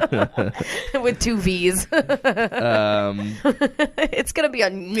cars. with 2 V's. It's gonna be a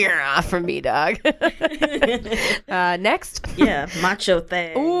nyah from me, dog. Next. Yeah, macho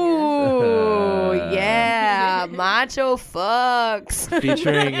thing. Ooh, yeah, macho fucks.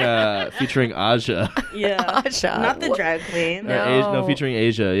 featuring Aja. Yeah. Asha. Not the drag queen. No. Featuring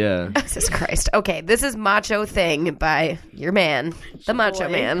Asia. Yeah. Jesus Christ. Okay, this is Macho Thing by your man, the Macho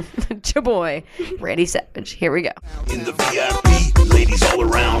Man, Chaboy, Randy Savage. Here we go. In the VIP, ladies all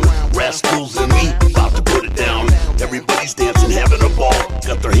around, rascals and me, about to put it down. Everybody's dancing, having a ball,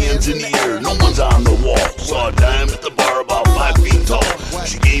 got their hands in the air, no one's on the wall. Saw a dime at the bar about 5 feet tall.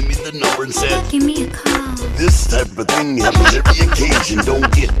 She gave me the number and said, Give me a call. this type of thing happens every occasion.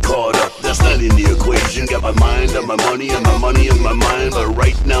 Don't get caught up, that's not in the equation. Got my mind on my money and my money in my mind, but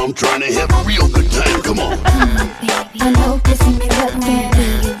right now I'm trying to have a real good time. Come on. I know they see me looking.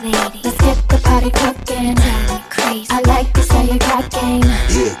 Let's get the party cooking. I like this how you got game.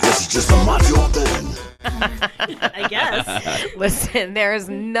 Yeah, this is just a macho thing. I guess. Listen, there is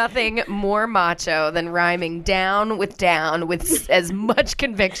nothing more macho than rhyming down with as much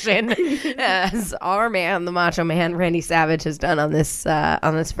conviction as our man, the Macho Man, Randy Savage, has done on this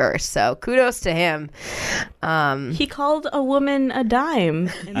verse. So kudos to him. He called a woman a dime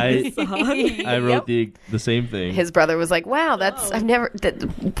in this song. I wrote the same thing. His brother was like, "Wow, I've never.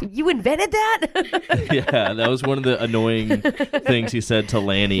 You invented that, Yeah, that was one of the annoying things he said to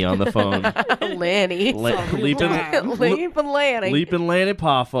Lanny on the phone. Lanny." Leaping Lanny. Lanny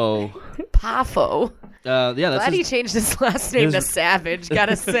Poffo. Pafo. Yeah, that's Glad he his, changed his last name to his- Savage.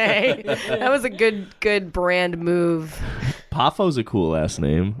 Gotta say, that was a good brand move. Poffo's a cool last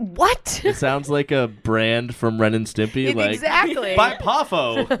name. What? It sounds like a brand from Ren and Stimpy. Like, Exactly. By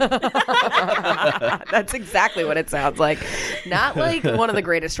Poffo. That's exactly what it sounds like. Not like one of the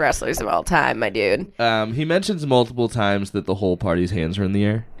greatest wrestlers of all time, my dude. He mentions multiple times that the whole party's hands are in the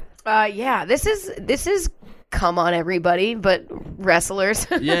air. Yeah, this is come on everybody, but wrestlers.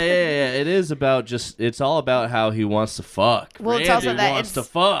 Yeah. It is about it's all about how he wants to fuck. Well, it's Randy also that wants it's-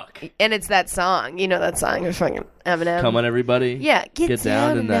 to fuck. And it's that song. You know that song? It's fucking Eminem. Come on, everybody. Yeah, get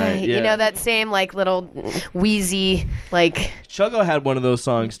down tonight. Yeah. You know that same like little wheezy like. Chuggo had one of those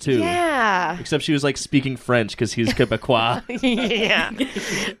songs too. Yeah. Except she was like speaking French because he's Quebecois. Yeah.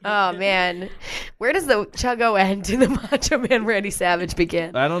 Oh man, where does the Chuggo end and the Macho Man Randy Savage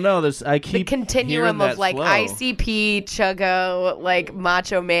begin? I don't know. I keep The continuum hearing of that like flow. ICP, Chuggo, like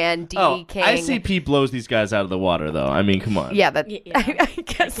Macho Man, D Oh, King. ICP blows these guys out of the water, though. I mean, come on. Yeah, that. Yeah. I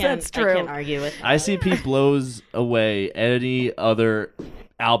guess that's I true. can't argue with that. ICP blows away any other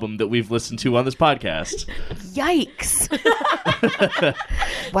album that we've listened to on this podcast. Yikes!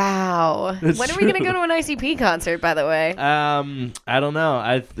 Wow. It's when are we gonna true. go to an ICP concert? By the way. I don't know.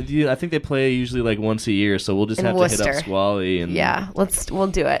 I think they play usually like once a year, so we'll just In have to hit Worcester. up Squally and Yeah, we'll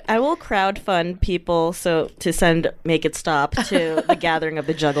do it. I will crowdfund people to send Make It Stop to the Gathering of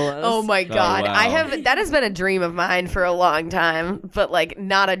the Juggalos. Oh my god, wow. that has been a dream of mine for a long time, but like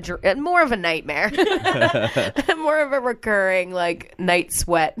not more of a nightmare, more of a recurring like night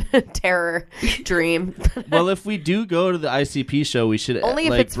sweat terror dream. Well, if we do go to the ICP show, we should Only if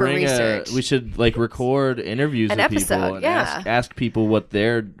like it's for bring research. we should like record interviews An with episode, people and yeah. ask people what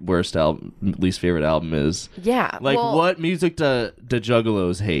their worst album, least favorite album is. Yeah, Like, well, what music do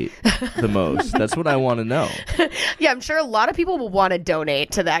Juggalos hate the most? That's what I want to know. Yeah, I'm sure a lot of people will want to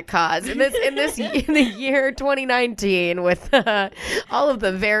donate to that cause in the year 2019 with all of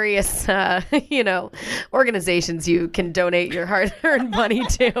the various organizations you can donate your hard-earned money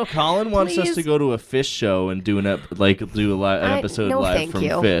to. Colin wants us Please. to go to a Fish show and do an episode no, live thank from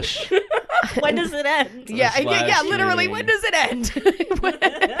you. Fish. When does it end? Yeah, Live literally. streaming. When does it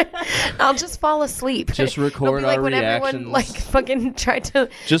end? I'll just fall asleep. Just It'll record be like our when reactions. everyone like fucking tried to.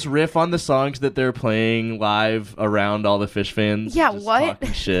 Just riff on the songs that they're playing live around all the Fish fans. Yeah, just what?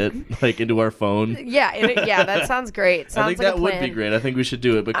 Talking shit like into our phone. Yeah, that sounds great. Sounds I think like that a would plan. be great. I think we should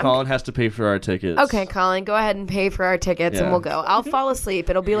do it, but Colin has to pay for our tickets. Okay, Colin, go ahead and pay for our tickets and Yeah. we'll go. I'll fall asleep.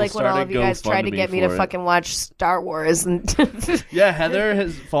 It'll be like when start all a of you guys tried to GoFundMe get me to for it. fucking watch Star Wars and Yeah, Heather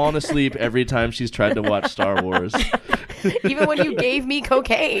has fallen asleep every time she's tried to watch Star Wars. even when you gave me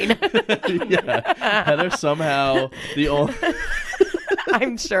cocaine. Yeah, Heather somehow the only.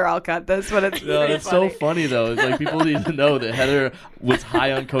 I'm sure I'll cut this, but it's No, very it's so funny. funny though. It's like people need to know that Heather was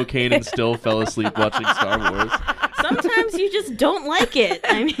high on cocaine and still fell asleep watching Star Wars. Sometimes sometimes you just don't like it.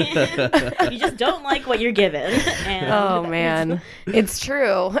 I mean, you just don't like what you're given. And Oh man, it's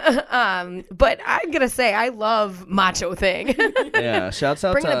true. But I'm gonna say I love Macho Thing. Yeah, shouts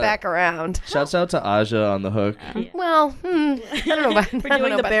out Bringing to it back around. Shouts out to Aja on the hook. Well, I don't know about. we're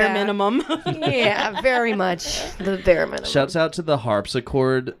doing the bare minimum. Yeah, very much the bare minimum. Shouts out to the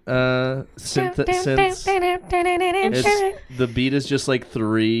harpsichord synth. The beat is just like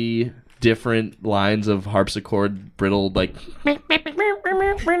 3 different lines of harpsichord brittled like.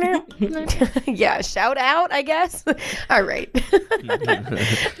 Yeah, shout out, I guess. All right.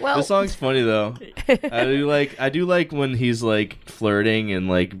 Well, This song's funny though. I do like when he's like flirting and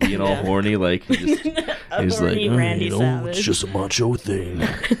like being all horny, like he's Horny like, Randy You know, Savage. it's just a macho thing.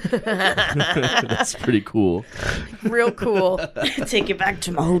 that's pretty cool. real cool. Take it back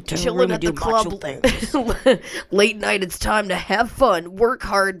to my hotel Chilling room at and the do club. macho things. Late night, it's time to have fun, work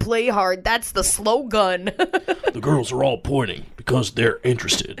hard, play hard. That's the slogan. The girls are all pointing because they're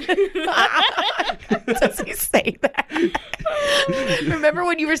interested. Does he say that? Remember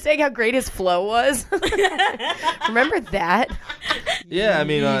when you were saying how great his flow was? Remember that? Yeah, I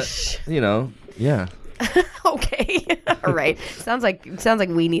mean, yeah. Okay. All right. Sounds like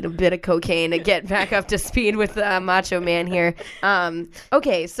we need a bit of cocaine to get back up to speed with Macho Man here.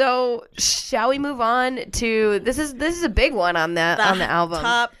 Okay, so shall we move on to this is a big one on the album.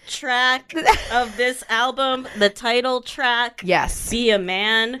 Top track of this album, the title track. Yes. Be a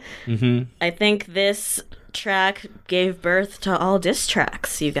Man. Mm-hmm. I think this track gave birth to all diss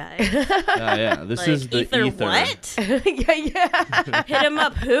tracks, you guys. Yeah. This Like, is the Ether ether. what? yeah. Hit him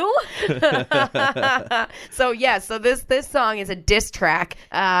up who? So this song is a diss track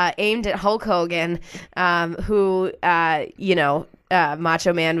aimed at Hulk Hogan, who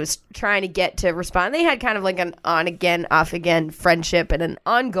Macho Man was trying to get to respond. They had kind of like an on again, off again friendship and an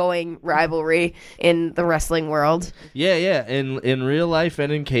ongoing rivalry in the wrestling world. Yeah. In real life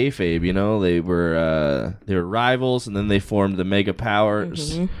and in kayfabe, they were rivals, and then they formed the Mega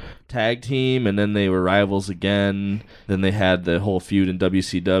Powers tag team, and then they were rivals again. Then they had the whole feud in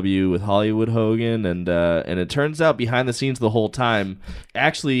WCW with Hollywood Hogan, and it turns out behind the scenes the whole time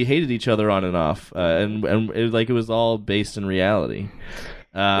actually hated each other on and off, and it was all based in reality.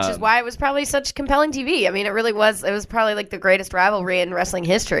 Which is why it was probably such compelling TV. I mean, it really was. It was probably like the greatest rivalry in wrestling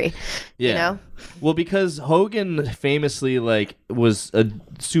history. Yeah. You know? Well, because Hogan famously was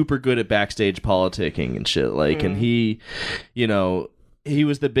super good at backstage politicking and shit. And he, he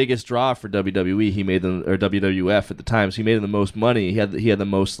was the biggest draw for WWE. He made them, or WWF at the time, so he made them the most money. He had the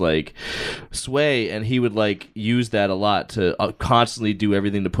most sway, and he would use that a lot to constantly do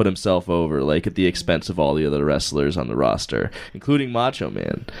everything to put himself over, at the expense of all the other wrestlers on the roster, including Macho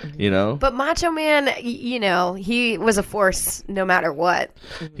Man. But Macho Man, he was a force no matter what.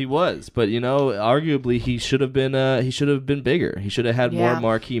 He was, but arguably he should have been bigger. He should have had more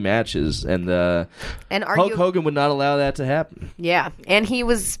marquee matches, and Hulk Hogan would not allow that to happen. Yeah. And he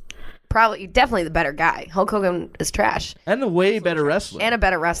was definitely the better guy. Hulk Hogan is trash. And a way better wrestler. And a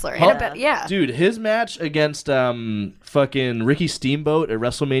better wrestler. Dude, his match against fucking Ricky Steamboat at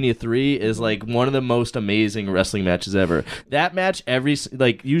WrestleMania 3 is one of the most amazing wrestling matches ever. That match,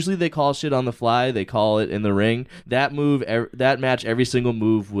 usually they call shit on the fly, they call it in the ring. That match, every single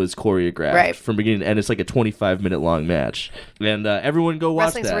move was choreographed from beginning to end. It's a 25-minute long match. And everyone go watch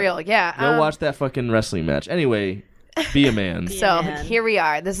Wrestling's that. real, yeah. Go watch that fucking wrestling match. Anyway, Be a Man. So here we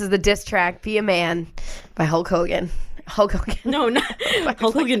are. This is the diss track, Be a Man by Hulk Hogan. Hulk Hogan. No, not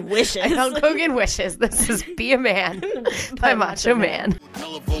Hulk Hogan wishes. Hulk Hogan wishes. This is Be a Man by Macho Man.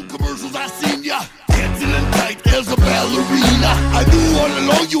 Telephone commercials, I seen ya dancing in tight as a ballerina. I knew all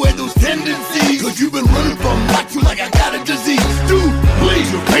along you had those tendencies, cause you've been running from macho like I got a disease. Dude, please,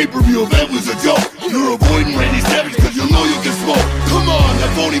 your pay-per-view event was a joke. You're avoiding Randy Savage cause you know you can smoke. Come on,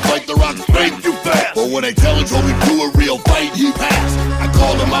 that phony fight the Rock straight too fast. But when I tell him told me to a real fight, he passed. I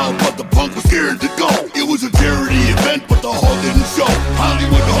called him out, but the punk was scared to go. It was a charity event, but the Hulk didn't show.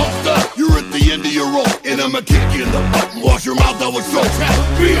 Hollywood Hulkster, you're at the end of your rope, and I'ma kick you in the butt and wash your mouth out with soap.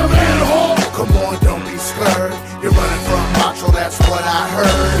 Be a man, Hulk. Come on, don't be scared. You're running from macho, that's what I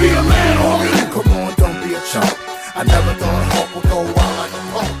heard. Be a man, Hogan. Come on, don't be a chump. I never thought Hulk would go wild like a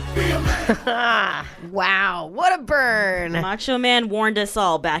pump. Be a man. Wow, what a burn. Macho Man warned us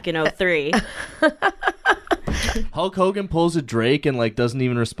all back in 03. Hulk Hogan pulls a Drake and like doesn't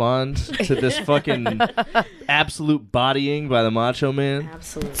even respond to this fucking absolute bodying by the Macho Man.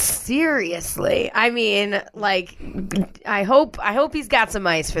 Absolutely. Seriously, I mean, like, I hope he's got some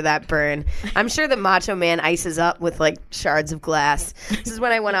ice for that burn. I'm sure that Macho Man ices up with like shards of glass. This is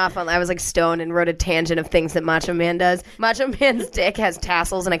when I went off on. I was like stoned and wrote a tangent of things that Macho Man does. Macho Man's dick has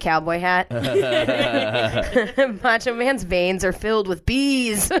tassels and a cowboy hat. Macho Man's veins are filled with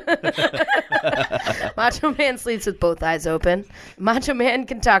bees. Macho Man sleeps with both eyes open. Macho Man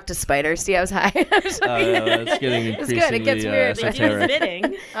can talk to spiders. See, I was high. That's getting It's increasingly good. It gets weird. They do esoteric.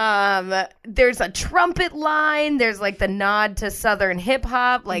 spitting. There's a trumpet line. There's like the nod to Southern hip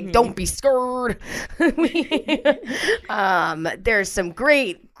hop, like "Don't be scared." There's some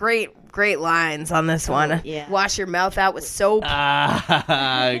great lines on this one. yeah. Wash your mouth out with soap.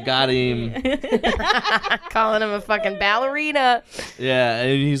 Got him. Calling him a fucking ballerina. Yeah,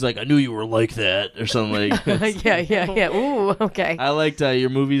 and he's like, I knew you were like that, or something like. Yeah. Ooh, okay. I liked your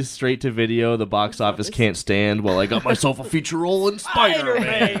movie's straight to video. The box office can't stand. Well, I got myself a feature role in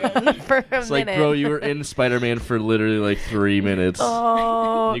Spider-Man. For a It's like, minute. bro, you were in Spider-Man for literally like 3 minutes.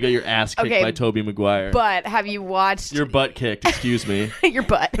 Oh. You got your ass kicked Okay, by Tobey Maguire. But have you watched Your butt kicked, excuse me. your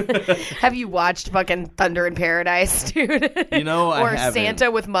butt? Have you watched fucking Thunder in Paradise, dude? You know, I or haven't.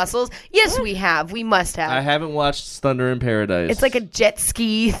 Santa with muscles? Yes, we have. We must have. I haven't watched Thunder in Paradise. It's like a jet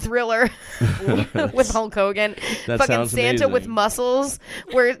ski thriller with Hulk Hogan. That fucking sounds Santa with amazing. muscles.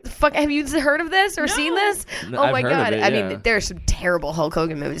 Where have you heard of this or seen this? No, Oh I've my heard of god! it, I yeah. mean, there's some terrible Hulk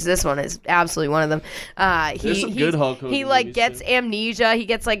Hogan movies. This one is absolutely one of them. There's some good Hulk Hogan He like movies, gets too. amnesia. He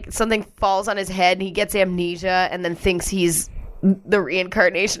gets like something falls on his head, and he gets amnesia, and then thinks he's the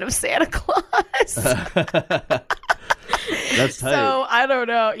reincarnation of Santa Claus. That's tight. So I don't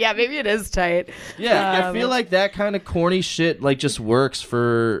know. Yeah, maybe it is tight. Yeah, I feel like that kind of corny shit like just works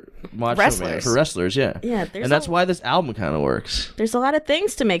for Macho Man, Wrestlers. for wrestlers. Yeah, Yeah, there's and that's a- why this album kind of works. There's a lot of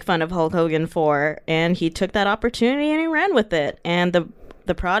things to make fun of Hulk Hogan for, and he took that opportunity and he ran with it. And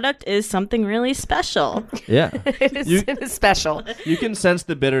the product is something really special. Yeah, It is, You- it is special. you can sense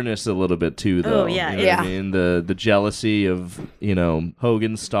the bitterness a little bit too, though. Oh, yeah, you know yeah. what I mean, the jealousy of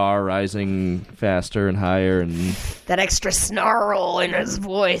Hogan's star rising faster and higher, and That extra snarl in his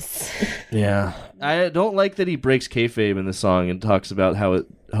voice. yeah, I don't like that he breaks kayfabe in the song and talks about how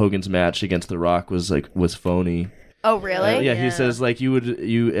Hogan's match against The Rock was phony. Oh, really? Yeah, he says like and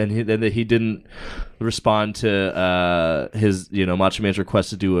that he didn't respond to his Macho Man's request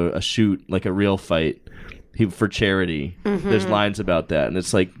to do a shoot, like a real fight, for charity. Mm-hmm. There's lines about that, and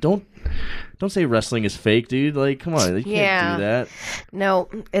it's like don't say wrestling is fake, dude. Like, come on, you Yeah. can't do that. No,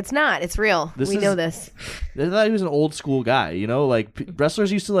 it's not. It's real. This we is- know this. I thought he was an old school guy, like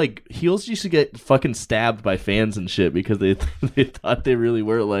wrestlers used to heels used to get fucking stabbed by fans and shit because they thought they really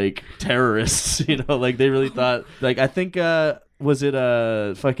were like terrorists, like they really thought I think was it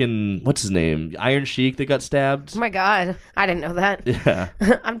fucking what's his name, Iron Sheik that got stabbed? Oh my god, I didn't know that. Yeah.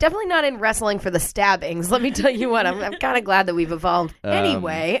 I'm definitely not in wrestling for the stabbings. Let me tell you what. I'm kind of glad that we've evolved.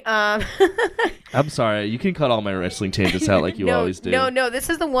 Anyway, I'm sorry, you can cut all my wrestling tangents out like you always do. No. This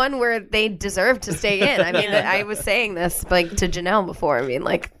is the one where they deserve to stay in. I mean, I was saying this to Janelle before. I mean,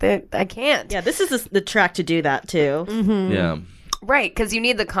 I can't. Yeah, this is the track to do that too. Yeah. Right, because you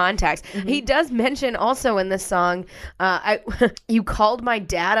need the context. Mm-hmm. He does mention also in this song, you called my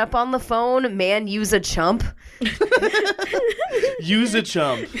dad up on the phone, man, use a chump. Use a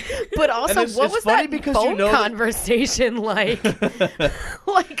chump. But also, it's- what it's was funny that because phone you know that- conversation like?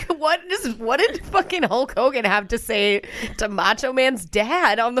 What did fucking Hulk Hogan have to say to Macho Man's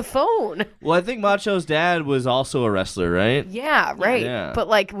dad on the phone? Well, I think Macho's dad was also a wrestler, right? Yeah, right. Yeah.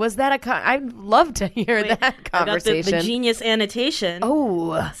 But was that I'd love to hear that I got conversation. the genius annotation.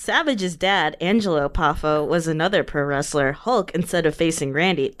 Oh, Savage's dad, Angelo Poffo, was another pro wrestler. Hulk, instead of facing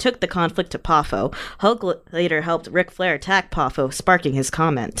Randy, took the conflict to Poffo. Hulk later helped Ric Flair attack Poffo, sparking his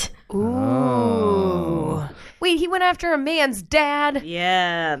comment. ooh. Wait, he went after a man's dad.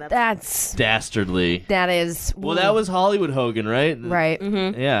 Yeah, That's Dastardly. that is. Well, that was Hollywood Hogan, right? right.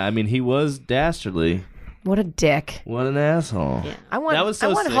 Yeah, I mean, he was dastardly. What a dick. What an asshole. I want. That was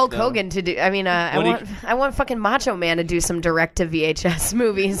so I want sick, Hulk though. Hogan to do. I mean, I When he- want fucking Macho Man to do some direct to VHS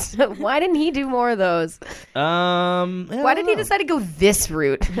movies. Why didn't he do more of those? Why did he decide to go this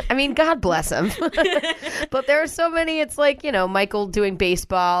route? I mean, God bless him. But there are so many. It's like Michael doing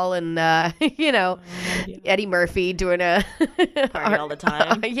baseball and Eddie Murphy doing a party all the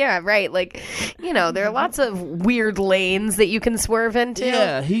time. yeah, right. There are lots of weird lanes that you can swerve into.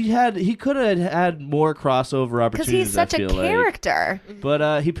 Yeah, he could have had more crossover Because opportunities. he's such I a feel character.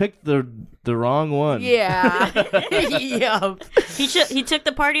 But he picked the wrong one. Yeah. Yup. He took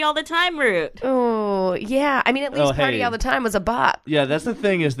the party all the time route. Oh, yeah. I mean, at least Party hey. All the Time was a bop. Yeah, that's the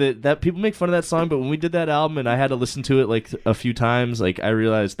thing is that people make fun of that song, but when we did that album and I had to listen to it like a few times, like I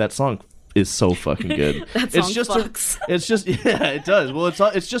realized that song is so fucking good. That it's song just fucks. it's just yeah, it does. Well,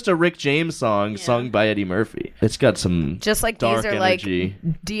 it's just a Rick James song sung by Eddie Murphy. It's got some Just like dark these are energy.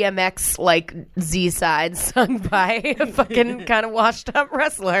 like DMX like Z-sides sung by a fucking kind of washed up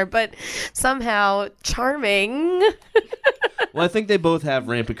wrestler, but somehow charming. Well, I think they both have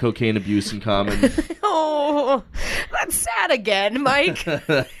rampant cocaine abuse in common. Oh, that's sad again, Mike.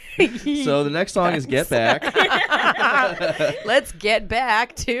 So the next song is Get Back. Let's get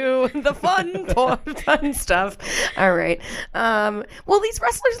back to the fun stuff. All right. Well, these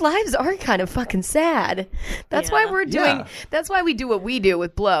wrestlers' lives are kind of fucking sad. That's why we're doing. Yeah. That's why we do what we do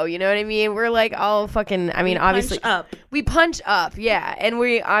with Blow. You know what I mean? We're like all fucking. I mean, obviously, we punch up. Yeah, and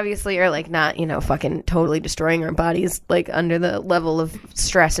we obviously are like not fucking totally destroying our bodies like under the level of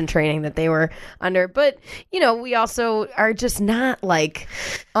stress and training that they were under. But we also are just not like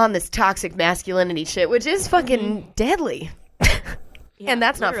on this toxic masculinity shit, which is fucking deadly. And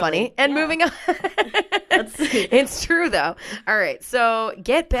that's not funny. And moving on. It's true, though. All right, so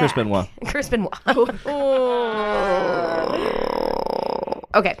Get Back. Chris Benoit.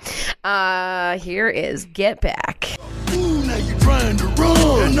 Okay. Here is Get Back. Ooh, now you're trying to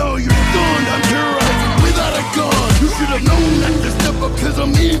run. And now you're stunned. I'm terrorizing without a gun. You should have known not to step up because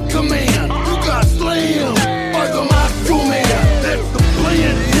I'm in command. You got slammed by the macho man. That's the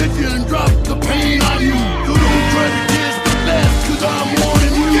plan. Hit you and drop the pain on you. So don't try to guess the best because I'm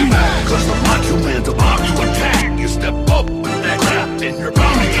warning you. Get back, because the macho man's about to attack. You step up with that crap and you're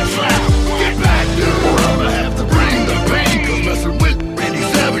bound to get slapped. Get back, or I'm gonna have to bring the pain. Because messing with Randy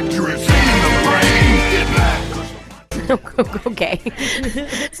Savage, you're insane in the brain. Get back. Okay.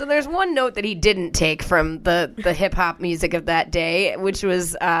 So there's one note that he didn't take from the hip hop music of that day, which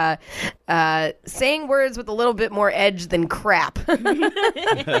was saying words with a little bit more edge than crap.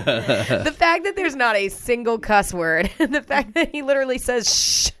 The fact that there's not a single cuss word, the fact that he literally says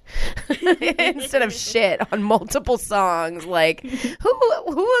shh instead of shit on multiple songs, like who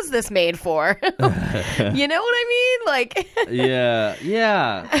was this made for? You know what I mean? Like yeah.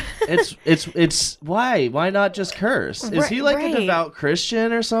 It's why not just curse? Is he like a devout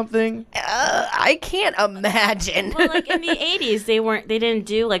Christian or something? I can't imagine. Well, like in the 80s, they didn't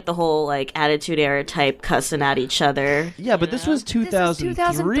do like the whole like Attitude Era type cussing at each other. Yeah, but this was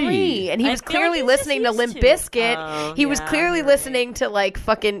 2003. And he was clearly listening to Limp Bizkit. He was clearly listening to like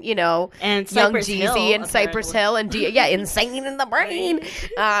fucking and Young Cypress Jeezy Hill, and Cypress Hill and Insane in the Brain,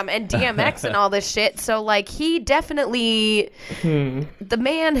 and DMX and all this shit. So like he definitely, the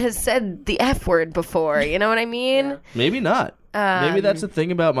man has said the F word before. You know what I mean? Maybe not. Maybe that's the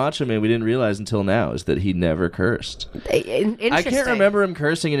thing about Macho Man we didn't realize until now is that he never cursed. I can't remember him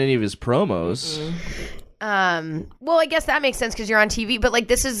cursing in any of his promos. Well, I guess that makes sense because you're on TV, but like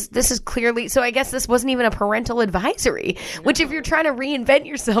this is clearly, so I guess this wasn't even a parental advisory, which if you're trying to reinvent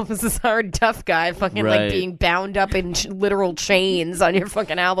yourself as this hard tough guy fucking like being bound up in literal chains on your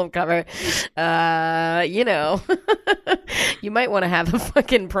fucking album cover, you might want to have a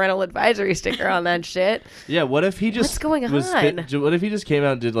fucking parental advisory sticker on that shit. Yeah, what if he just what's going on? What if he just came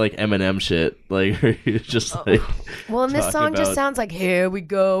out and did like Eminem shit, like he was just like well, and this song just sounds like here we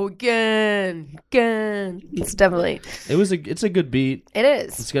go again. It's definitely. It's a good beat. It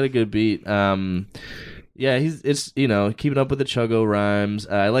is. It's got a good beat. Yeah, it's keeping up with the chuggo rhymes.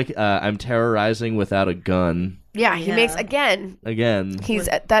 I like I'm terrorizing without a gun. Yeah, he makes again. He's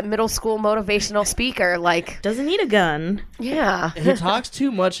that middle school motivational speaker. Like doesn't need a gun. Yeah, he talks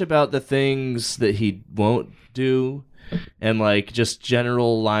too much about the things that he won't do, and like just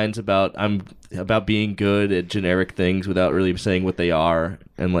general lines about being good at generic things without really saying what they are,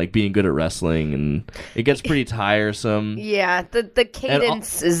 and like being good at wrestling, and it gets pretty tiresome. Yeah, the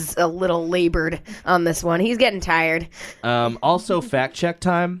cadence is a little labored on this one. He's getting tired. Also, fact check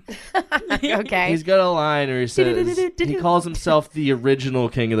time. Okay. He's got a line where he says he calls himself the original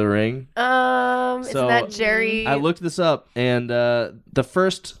King of the Ring. Isn't that Jerry? I looked this up, and the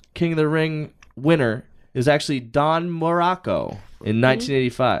first King of the Ring winner is actually Don Morocco in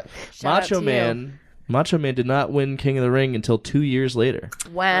 1985. Macho Man did not win King of the Ring until 2 years later.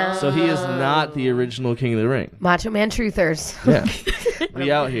 Wow. So he is not the original King of the Ring. Macho Man truthers. Yeah.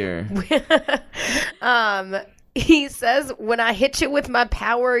 We out here. He says, when I hit you with my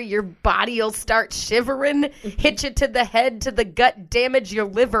power, your body'll start shivering. Hit you to the head, to the gut, damage your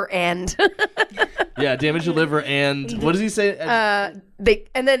liver end. Yeah, damage your liver, and what does he say?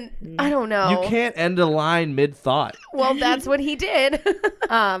 And then I don't know. You can't end a line mid-thought. Well, that's what he did.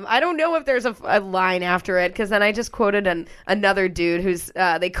 I don't know if there's a line after it, because then I just quoted another dude who's,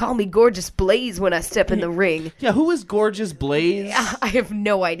 they call me Gorgeous Blaze when I step in the ring. Yeah, who is Gorgeous Blaze? I have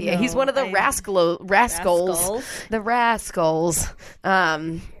no idea. He's one of the rascals. The rascals.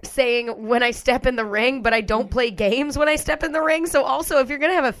 Saying when I step in the ring, but I don't play games when I step in the ring. So also, if you're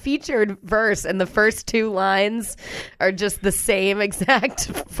going to have a featured verse and the first two lines are just the same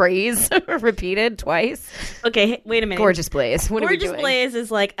exact phrase repeated twice. Okay, wait a minute. Gorgeous Blaze. What are we doing? Gorgeous Blaze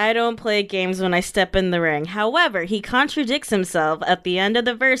is like, I don't play games when I step in the ring. However, he contradicts himself at the end of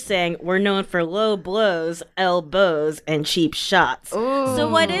the verse saying, we're known for low blows, elbows, and cheap shots. Ooh. So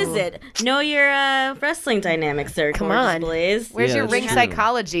what is it? Know your wrestling dynamics there, Come Gorgeous on. Blaze. Where's your that's ring true.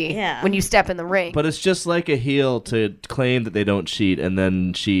 psychology when you step in the ring? But it's just like a heel to claim that they don't cheat and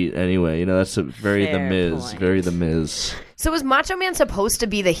then cheat anyway. You know, that's very Fair The Miz. point. Very The Miz. So was Macho Man supposed to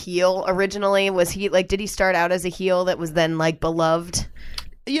be the heel originally? Was he like, did he start out as a heel that was then like beloved?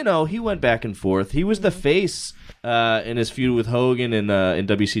 You know, he went back and forth. He was the face in his feud with Hogan in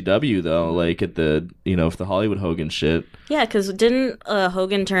WCW, though, like at the, for the Hollywood Hogan shit. Yeah, because didn't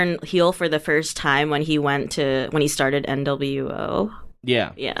Hogan turn heel for the first time when he started NWO?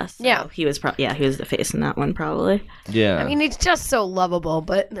 Yeah. Yeah. So he was he was the face in that one probably. Yeah. I mean, he's just so lovable,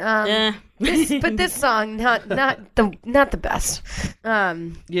 but this song not the best.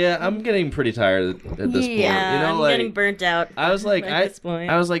 Yeah, I'm getting pretty tired at this point. Yeah, I'm getting burnt out. I was like, at this point.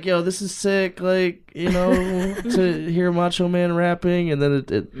 I was like, yo, this is sick. Like, to hear Macho Man rapping, and then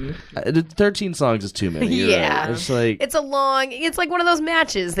 13 songs is too many. You're right. It's like it's like one of those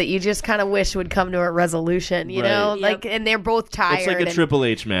matches that you just kind of wish would come to a resolution, you know? Yep. Like, and they're both tired. It's like a Triple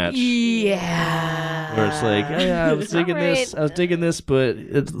H match. Yeah. Where it's like, I was digging this. I was digging this, but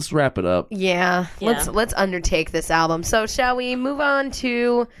let's wrap it up. Yeah. Let's undertake this album. So shall we move on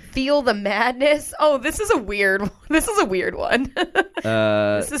to Feel the Madness? Oh, this is a weird one. This is a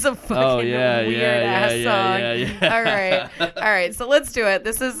fucking weird ass song. All right. So let's do it.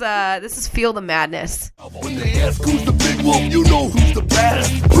 This is Feel the Madness. When they ask who's the big wolf, you know who's the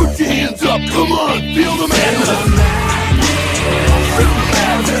baddest. Put your hands up, come on, feel the madness. Feel the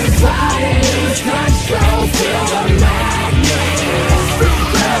madness. Control, feel the madness. Feel the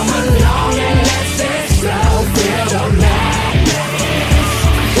madness. Come along and let's explode. Feel the madness.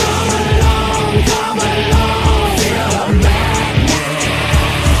 Come along, feel the madness.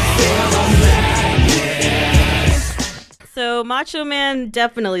 Feel the madness. So Macho Man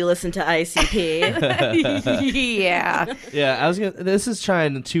definitely listened to ICP. Yeah. Yeah, this is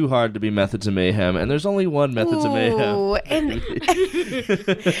trying too hard to be Methods of Mayhem, and there's only one Methods of Mayhem. Ooh, and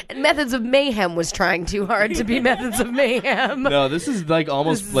Methods of Mayhem was trying too hard to be Methods of Mayhem. No, this is like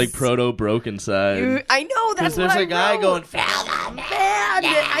almost like proto Broken Side. I know, that's what there's I a guy wrote. going, Man,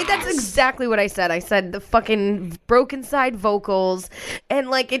 that's exactly what I said. I said the fucking Broken Side vocals, and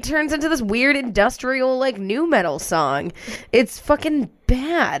like it turns into this weird industrial like nu metal song. It's fucking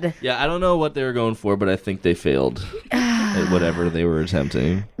bad. Yeah, I don't know what they were going for, but I think they failed at whatever they were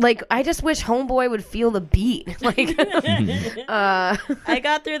attempting. Like, I just wish Homeboy would feel the beat. Like, I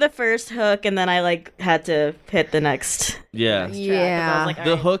got through the first hook and then I like had to hit the next. Yeah. Track, 'cause I yeah. was like, The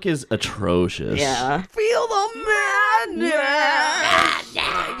all right. hook is atrocious. Yeah. Feel the madness.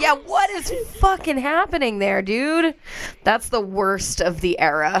 Yeah, what is fucking happening there, dude? That's the worst of the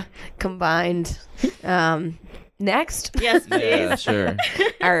era combined. Next. Yes, please. Yeah, sure.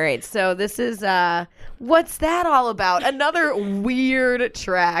 All right, so this is What's That All About? Another weird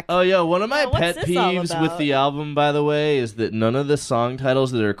track. Oh, yo, one of my what's pet this all peeves with about? the album, by the way, is that none of the song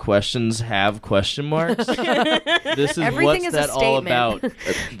titles that are questions have question marks. This is Everything What's is a That All About?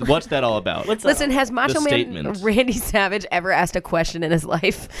 statement. What's that all about? What's Listen, up? has Macho The Man statement. Randy Savage ever asked a question in his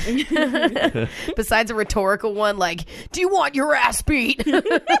life? Besides a rhetorical one like, do you want your ass beat?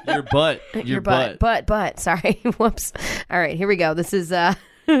 Your butt. Your butt. But. Sorry. Whoops. All right, here we go. This is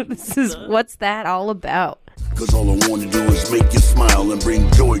What's That All About? Cause all I wanna do is make you smile and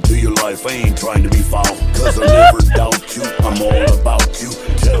bring joy to your life. I ain't trying to be foul, cause I never doubt you. I'm all about you.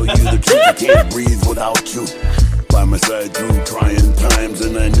 Tell you the truth, I can't breathe without you. By my side through trying times,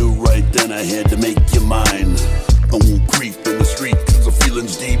 and I knew right then I had to make you mine. I won't creep in the street cause the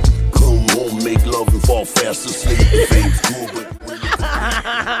feeling's deep. Come home, make love and fall fast asleep. Fame's cool, but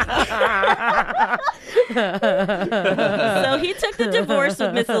So he took the divorce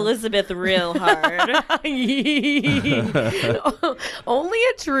with Miss Elizabeth real hard. Only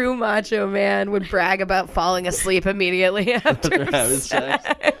a true macho man would brag about falling asleep immediately after Having sex.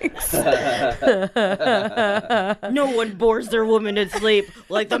 No one bores their woman to sleep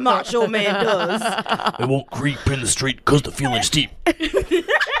like the macho man does. It won't creep in the street because the feeling's deep.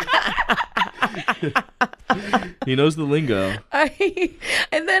 He knows the lingo.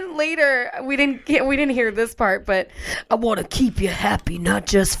 And then later we didn't hear this part, but I want to keep you happy, not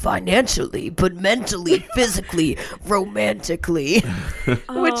just financially, but mentally, physically, romantically. Which,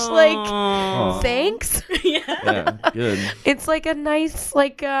 like, thanks. Yeah, good. It's like a nice,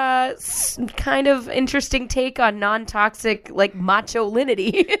 like, kind of interesting take on non-toxic, like,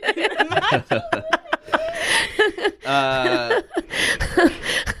 macho-linity.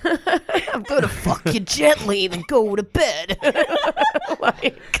 I'm gonna fuck you gently and then go to bed.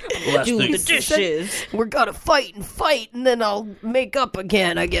 Last Do thing, the dishes. We're gonna fight and then I'll make up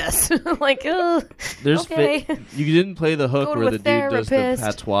again, I guess. Like, There's okay. you didn't play the hook Go to where a the dude does the therapist.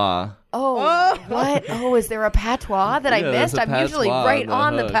 patois. Oh, what? Oh, is there a patois that I Yeah, there's missed? a I'm usually patois right on the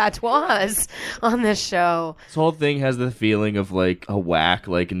on the hook. patois on this show. This whole thing has the feeling of like a whack,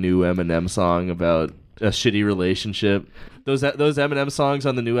 like a new Eminem song about a shitty relationship. Those Eminem songs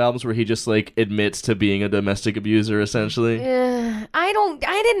on the new albums where he just like admits to being a domestic abuser, essentially.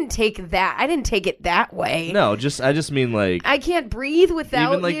 I didn't take that. I didn't take it that way. No, I just mean like I can't breathe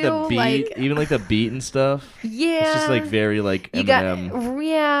without even like you. the beat, like, even like the beat and stuff. yeah, It's just like very like you Eminem.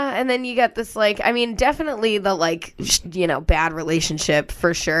 yeah, and then you got this like, I mean, definitely the like, bad relationship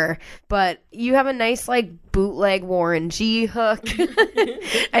for sure. But you have a nice like bootleg Warren G hook.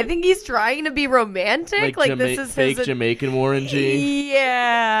 I think he's trying to be romantic. Like this is fake his Jamaican Warren G.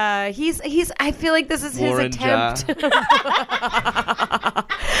 Yeah, he's. I feel like this is his Warren Ja. attempt.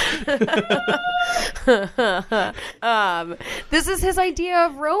 This is his idea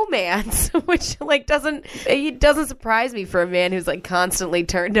of romance, which like doesn't surprise me for a man who's like constantly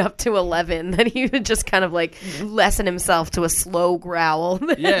turned up to 11 that he would just kind of like lessen himself to a slow growl.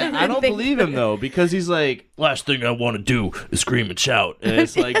 Yeah, I don't believe him though, because he's like, last thing I want to do is scream and shout. and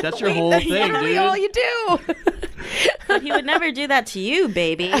it's like that's your whole That's thing, literally dude. all you do. But he would never do that to you,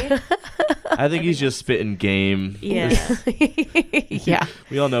 baby. I think he's just spitting game. Yeah. Yeah.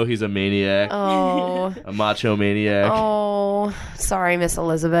 We all know he's a maniac, Oh. a macho maniac. Oh, sorry, Miss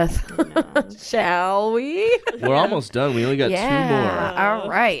Elizabeth. Shall we? We're almost done. We only got two more. All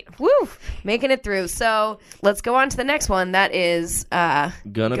right. Woo. Making it through. So let's go on to the next one. That is Gonna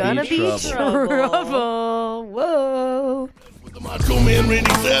be trouble. trouble. Whoa. The Macho Man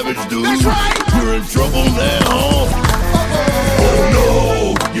Randy Savage, dude. That's right. You're in trouble now. Oh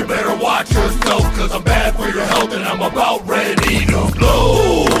no, you better watch yourself, cause I'm bad for your health and I'm about ready to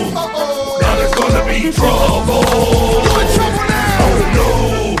blow. Now there's gonna be trouble. You're in trouble now. Oh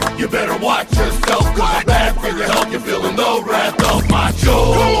no, you better watch yourself, cause I'm bad for your health. You're feeling the wrath of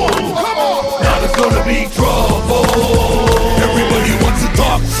Macho. Come on. Now there's gonna be trouble. Everybody wants to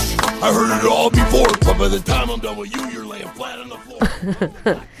talk. I heard it all before, but by the time I'm done with you, you're laying flat on the floor.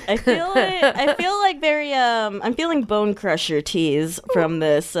 I feel like very I'm feeling Bone Crusher tease from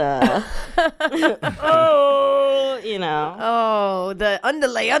this Oh, the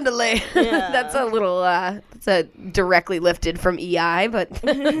underlay. Yeah. That's a little that's a directly lifted from EI, but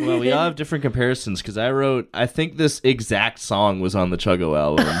Well, we all have different comparisons because I think this exact song was on the Chuggo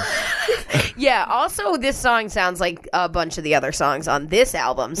album. yeah, also this song sounds like a bunch of the other songs on this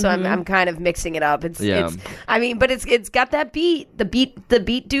album, so I'm kind of mixing it up. It's I mean, but it's got that beat, the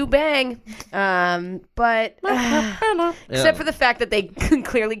beat do bang. But except for the fact that they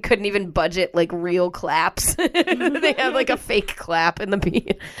clearly couldn't even budget like real claps. They have like a fake clap in the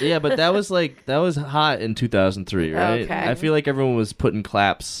beat. Yeah, but that was hot in 2003, right? Okay. I feel like everyone was starting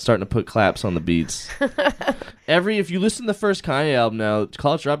to put claps on the beats. If you listen to the first Kanye album now,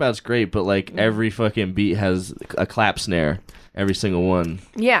 College Dropout's great, but like every fucking beat has a clap snare. Every single one.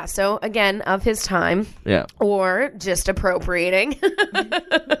 Yeah, so again, of his time. Yeah. Or just appropriating. Well,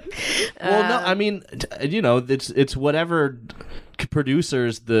 no, I mean, it's whatever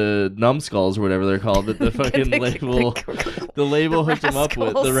producers, the numbskulls or whatever they're called, that the fucking the label hooked them up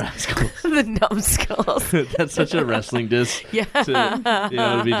with. The Rascals. The numbskulls. That's such a wrestling diss. Yeah.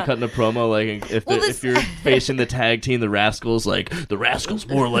 To be cutting a promo like if you're facing the tag team, the Rascals, like the Rascals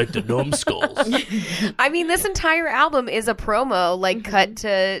more like the numbskulls. I mean, this entire album is a promo, like cut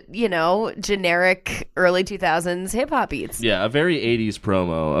to generic early 2000s hip hop beats. Yeah, a very 80s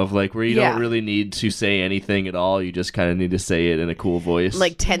promo of like where you don't really need to say anything at all. You just kind of need to say it in a cool voice.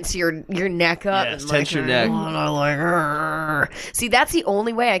 Like tense your neck up. Yes, and tense your neck. See, that's the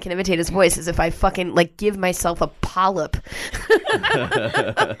only way I can imitate his voice is if I fucking like give myself a polyp.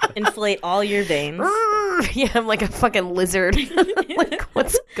 Inflate all your veins. Yeah, I'm like a fucking lizard. Like,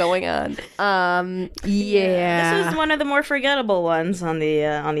 what's going on? Yeah. This is one of the more forgettable ones on the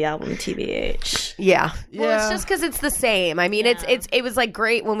album TBH. Yeah. Well, Yeah. it's just because it's the same. I mean, it was like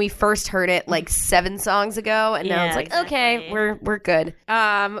great when we first heard it like 7 songs ago, and now Yeah, it's like exactly. okay, we're good.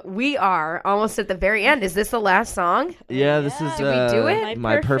 We are almost at the very end. Is this the last song? Yeah, this is Did we do it?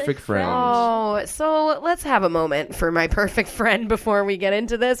 My Perfect Friend. Oh, so let's have a moment for My Perfect Friend before we get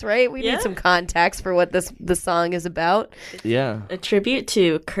into this, right? We Yeah. need some context for what the song is about. Yeah. A tribute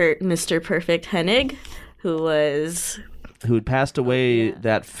to Kurt Mr. Perfect Hennig, who was Who had passed away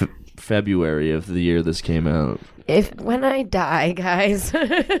that February of the year this came out. When I die, guys,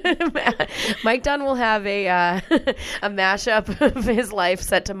 Mike Dunn will have a mashup of his life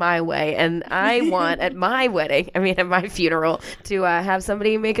set to my way, and I want at my funeral, to have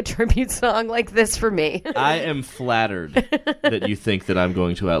somebody make a tribute song like this for me. I am flattered that you think that I'm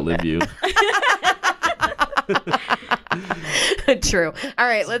going to outlive you. True. All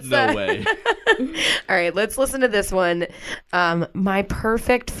right, let's. No way. All right, let's listen to this one. My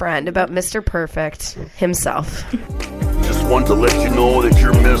Perfect Friend, about Mr. Perfect himself. Just want to let you know that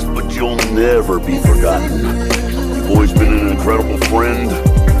you're missed, but you'll never be forgotten. You've always been an incredible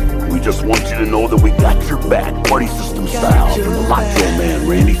friend. We just want you to know that we got your back, party system style, from the Macho Man,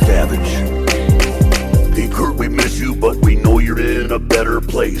 Randy Savage. Hey Kurt, we miss you, but we know you're in a better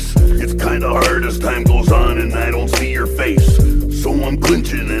place. It's kinda hard as time goes on and I don't see your face. So I'm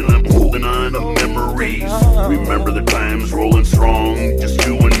clinching and I'm holding on to memories. Remember the times rolling strong, just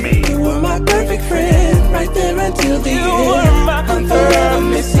you and me. You were my perfect friend, right there until the end. I'm forever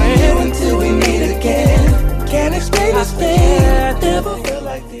missing you until we meet again. Can't explain this pain, never felt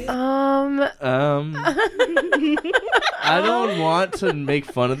like this. I don't want to make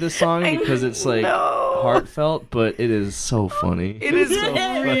fun of this song because it's like heartfelt, but it is so funny. It is so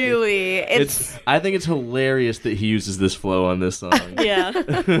funny. really. It's I think it's hilarious that he uses this flow on this song. yeah,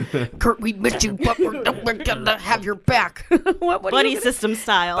 Kurt, we missed you, but we're gonna have your back. what do buddy you- system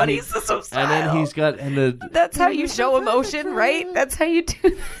style. Buddy system style. And then he's got That's how you show emotion, right? That's how you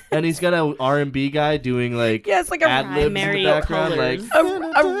do. and he's got a R&B guy doing like Yeah, it's like a ad libs in the Mario background, Colors.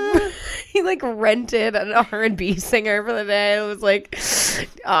 like He like rented an R&B singer for the day. It was like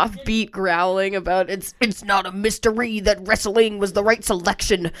offbeat growling about it's not a mystery that wrestling was the right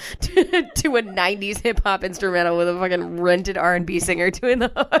selection to a 90s hip hop instrumental with a fucking rented R&B singer doing the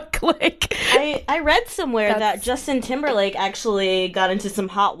hook. Like I read somewhere that Justin Timberlake actually got into some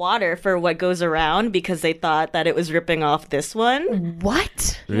hot water for What Goes Around because they thought that it was ripping off this one.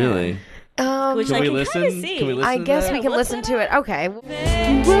 what? really. Which Can I we can listen? kinda see. Can we listen? I to guess that? we can let's listen to it. Okay.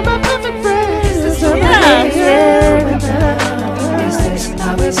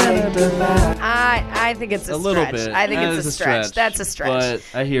 I think it's a little stretch. bit. I think That it's is a stretch. That's a stretch.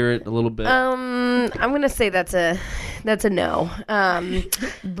 But I hear it a little bit. I'm gonna say that's a no.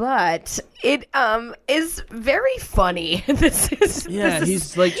 But it is very funny. This is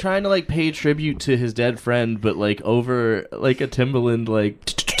He's like trying to like pay tribute to his dead friend, but like over like a Timbaland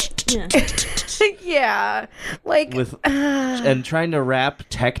like yeah, like with and trying to rap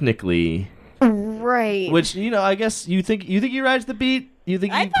technically, right. which I guess you think he rides the beat. You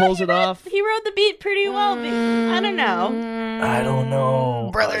think I he thought pulls it off? He rode the beat pretty well. I don't know. I don't know.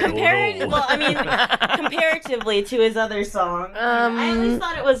 Brother. Comparatively to his other song, I at least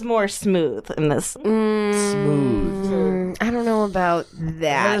thought it was more smooth in this. Smooth. I don't know about that.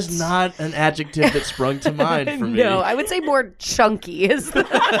 That is not an adjective that sprung to mind for me. No, I would say more chunky is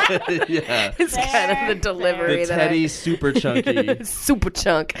Yeah. is kind of the delivery The that Teddy super chunky. super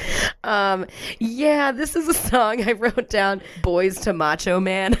chunk. Yeah, this is a song I wrote down. Boys to Macho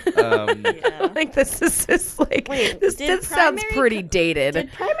Man. Like this is like this sounds Primary pretty dated.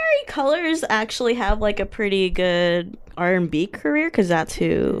 Did Primary Colors actually have like a pretty good R&B career? Because that's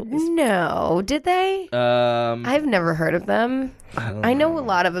who. No, did they? I've never heard of them. I know a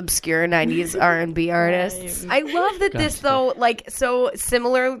lot of obscure 90s R&B artists. I love that this though, like, so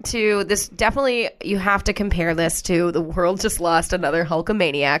similar to this, definitely you have to compare this to The World Just Lost Another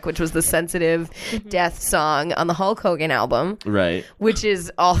Hulkamaniac, which was the sensitive death song on the Hulk Hogan album, Right. which is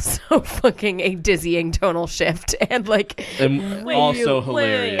also fucking a dizzying tonal shift and like And also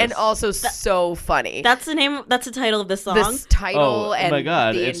hilarious. and also so funny. That's the name. That's the title of the song. This title Oh, and my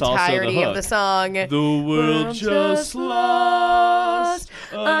God, the it's also the entirety of hook. the song. The world just lost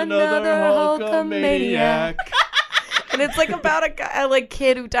another Hulkamaniac. And and it's like about a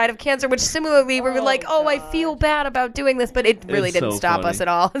kid who died of cancer, which similarly we're like, oh, I feel bad about doing this, but it really It's didn't so stop funny. us at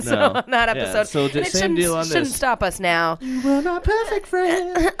all. So No. on that Yeah, episode, so and it same deal on shouldn't this. stop us now. We're not perfect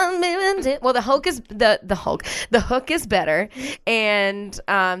friends. Well, the hook is the hook is better, and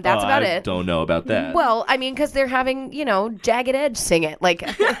that's about I it. don't know about that. Well, I mean, because they're having Jagged Edge sing it, like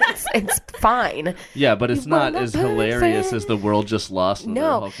it's fine. yeah, but it's not not as hilarious perfect. as The World Just Lost. with their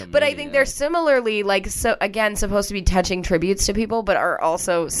No, Hulkamania. but I think they're similarly supposed to be touching tributes to people, but are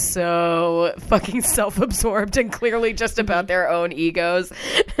also so fucking self-absorbed and clearly just about their own egos.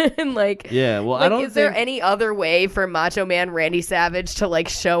 And Yeah, well, I don't Is there think- any other way for Macho Man Randy Savage to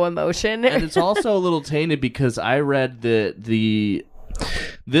show emotion? And it's also a little tainted because I read that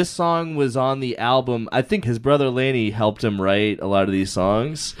this song was on the album. I think his brother Laney helped him write a lot of these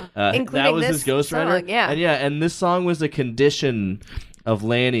songs. Including that was this his ghostwriter. song, yeah. And this song was a condition of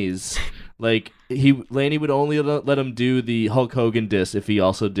Laney's. Laney would only let him do the Hulk Hogan diss if he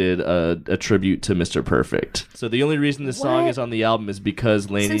also did a tribute to Mr. Perfect. So the only reason this song What? is on the album is because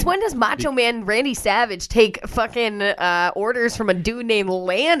Laney. Since when does Macho Man Randy Savage take fucking orders from a dude named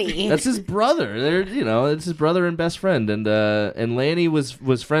Lanny? That's his brother. It's his brother and best friend, and Lanny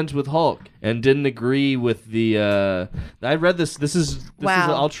was friends with Hulk and didn't agree with the. I read this. This is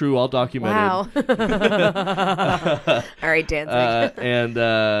Wow. all true, all documented. Wow. All right, Danzig. And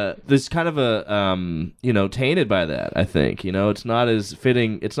this kind of a tainted by that. I think it's not as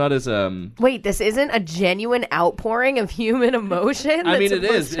fitting. It's not as Wait, this isn't a genuine outpouring of human emotion? I mean, that's it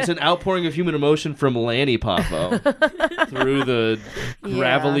is. supposed It's to- an outpouring of human emotion from Lanny Poffo through the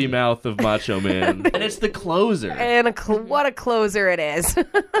gravelly mouth of Macho Man, and it's the closer. And what a closer it is.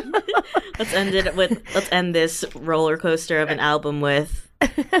 Let's end this roller coaster of an album with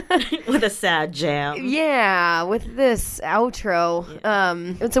a sad jam. Yeah, with this outro,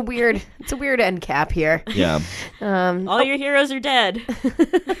 it's a weird end cap here. Yeah. All your heroes are dead.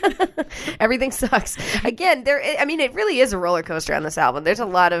 Everything sucks. Again, it really is a roller coaster on this album. There's a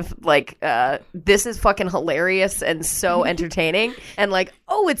lot of this is fucking hilarious and so entertaining, and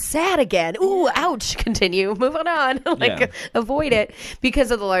oh, it's sad again. Ooh, ouch. Continue. Moving on. Yeah. Avoid it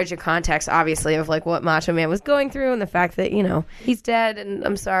because of the larger context, obviously, of what Macho Man was going through and the fact that he's dead, and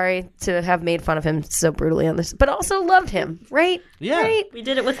I'm sorry to have made fun of him so brutally on this, but also loved him, right? Yeah. Right? We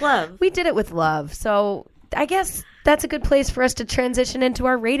did it with love. We did it with love. So I guess that's a good place for us to transition into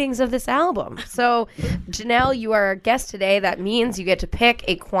our ratings of this album. So, Janelle, you are our guest today. That means you get to pick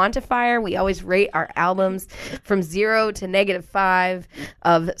a quantifier. We always rate our albums from 0 to -5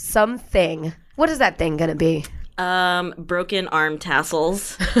 of something. What is that thing going to be? Broken arm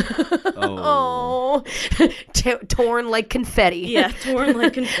tassels. Oh, torn like confetti. Yeah, torn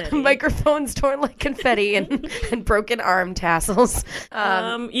like confetti. Microphones torn like confetti and broken arm tassels.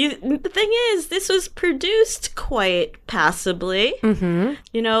 The thing is, this was produced quite passably. Mm-hmm.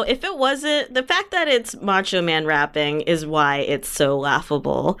 If it wasn't, the fact that it's Macho Man rapping is why it's so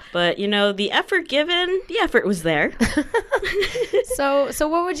laughable. But the effort was there. So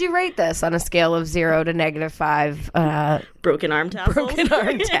what would you rate this on a scale of 0 to -5? Broken arm tassels. Broken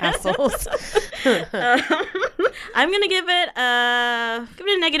arm tassels. I'm gonna give it a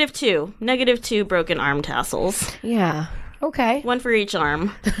 -2. -2 broken arm tassels. Yeah. Okay. One for each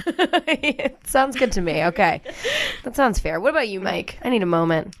arm. Sounds good to me. Okay. That sounds fair. What about you, Mike? I need a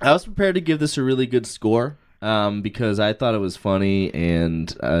moment. I was prepared to give this a really good score because I thought it was funny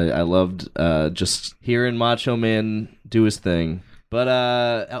and I loved just hearing Macho Man do his thing. But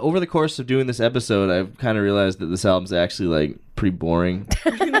over the course of doing this episode, I've kind of realized that this album's actually pretty boring.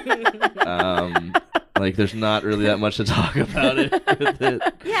 There's not really that much to talk about it.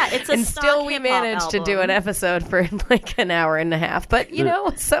 Yeah, it's a And stock still we hip-hop managed to do album. an episode for an hour and a half. But,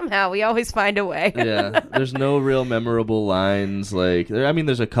 somehow we always find a way. Yeah, there's no real memorable lines.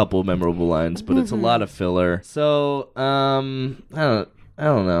 There's a couple memorable lines, but it's a lot of filler. So, I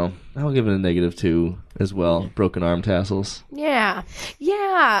don't know. I'll give it a -2 as well. Broken arm tassels. Yeah.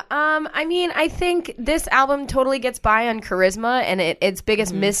 I think this album totally gets by on charisma, and its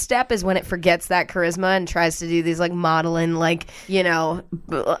biggest misstep is when it forgets that charisma and tries to do these maudlin,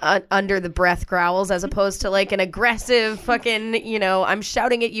 under the breath growls as opposed to an aggressive fucking, I'm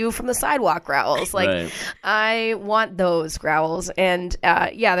shouting at you from the sidewalk growls. Right. I want those growls. And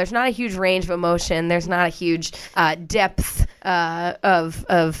there's not a huge range of emotion. There's not a huge depth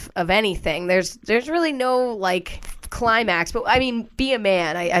of anything. There's really no climax. But I mean, Be a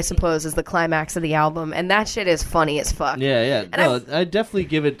Man, I suppose, is the climax of the album, and that shit is funny as fuck. Yeah. No, I definitely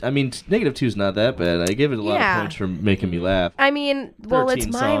give it. I mean, -2 is not that bad. I give it a lot of points for making me laugh. I mean, well, it's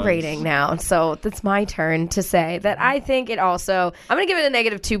 13 my songs. rating now, so it's my turn to say that I think it also. I'm gonna give it a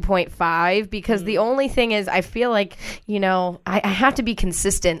 -2.5 because the only thing is, I feel like, you know, I have to be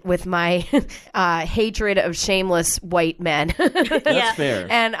consistent with my hatred of shameless white men. That's fair.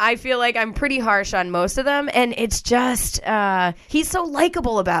 And I feel like I'm pretty harsh on most of them, and it's just he's so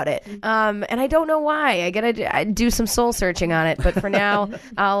likable about it, and I don't know why. I gotta do some soul searching on it, but for now,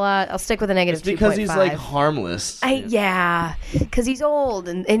 I'll stick with a -2.5. It's because he's like harmless. Because he's old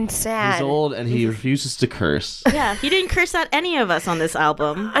and sad. He's old and he refuses to curse. Yeah, he didn't curse at any of us on this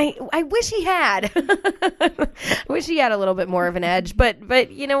album. I wish he had. I wish he had a little bit more of an edge,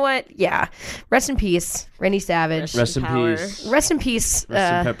 but you know what? Yeah, rest in peace, Randy Savage. Rest in Power. peace. Rest in peace.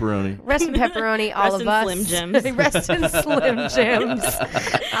 Rest in pepperoni. Rest in pepperoni, all Rest of in us. Slim Jims. Rest in Slim Jims.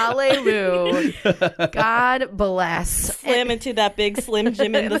 Hallelujah. God bless. Slam into that big Slim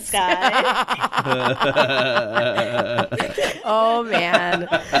Jim in the sky. Oh man,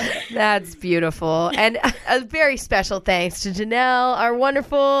 that's beautiful. And a very special thanks to Janelle, our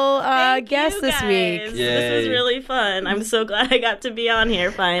wonderful Thank guest you, this guys. week. This was really fun. I'm so glad I got to be on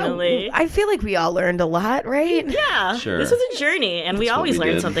here finally. I feel like we all learned a lot, right? Yeah, Sure. this was a journey, and we what always we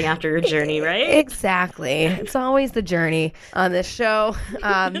learn did. something after a journey, right? Exactly. It's always the journey on this show.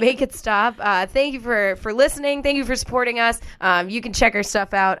 Make it stop. Thank you for listening. Thank you for supporting us. You can check our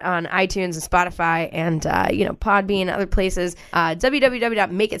stuff out on iTunes and Spotify and Podbean and other places.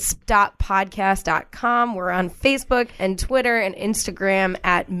 www.makeitstoppodcast.com. We're on Facebook and Twitter and Instagram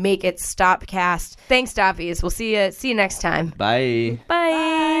at Make It Stopcast. Thanks, Stoppies. We'll see you next time. Bye.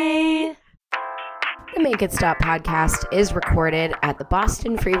 Bye. The Make It Stop podcast is recorded at the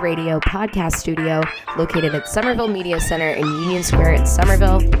Boston Free Radio Podcast Studio, located at Somerville Media Center in Union Square in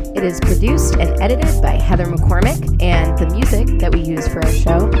Somerville. It is produced and edited by Heather McCormick, and the music that we use for our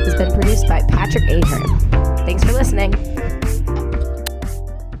show has been produced by Patrick Ahern. Thanks for listening.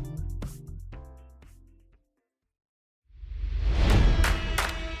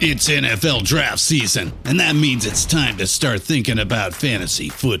 It's NFL draft season, and that means it's time to start thinking about fantasy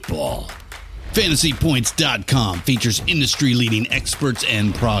football. FantasyPoints.com features industry-leading experts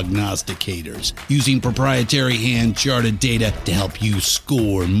and prognosticators using proprietary hand-charted data to help you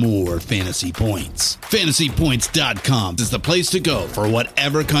score more fantasy points. FantasyPoints.com is the place to go for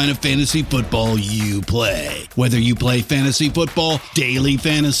whatever kind of fantasy football you play. Whether you play fantasy football, daily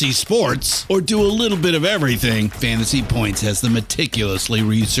fantasy sports, or do a little bit of everything, Fantasy Points has the meticulously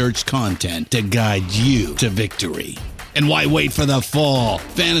researched content to guide you to victory. And why wait for the fall?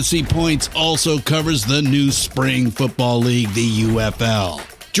 Fantasy Points also covers the new spring football league, the UFL.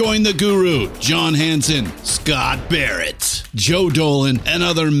 Join the guru, John Hansen, Scott Barrett, Joe Dolan, and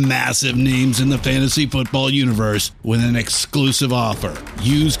other massive names in the fantasy football universe with an exclusive offer.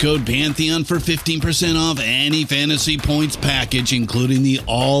 Use code Pantheon for 15% off any Fantasy Points package, including the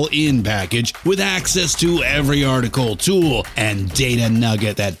all-in package, with access to every article, tool, and data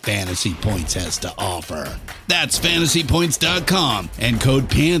nugget that Fantasy Points has to offer. That's FantasyPoints.com and code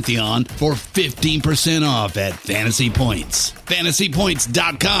Pantheon for 15% off at Fantasy Points.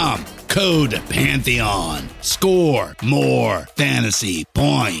 FantasyPoints.com, code Pantheon. Score more fantasy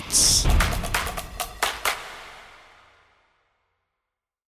points.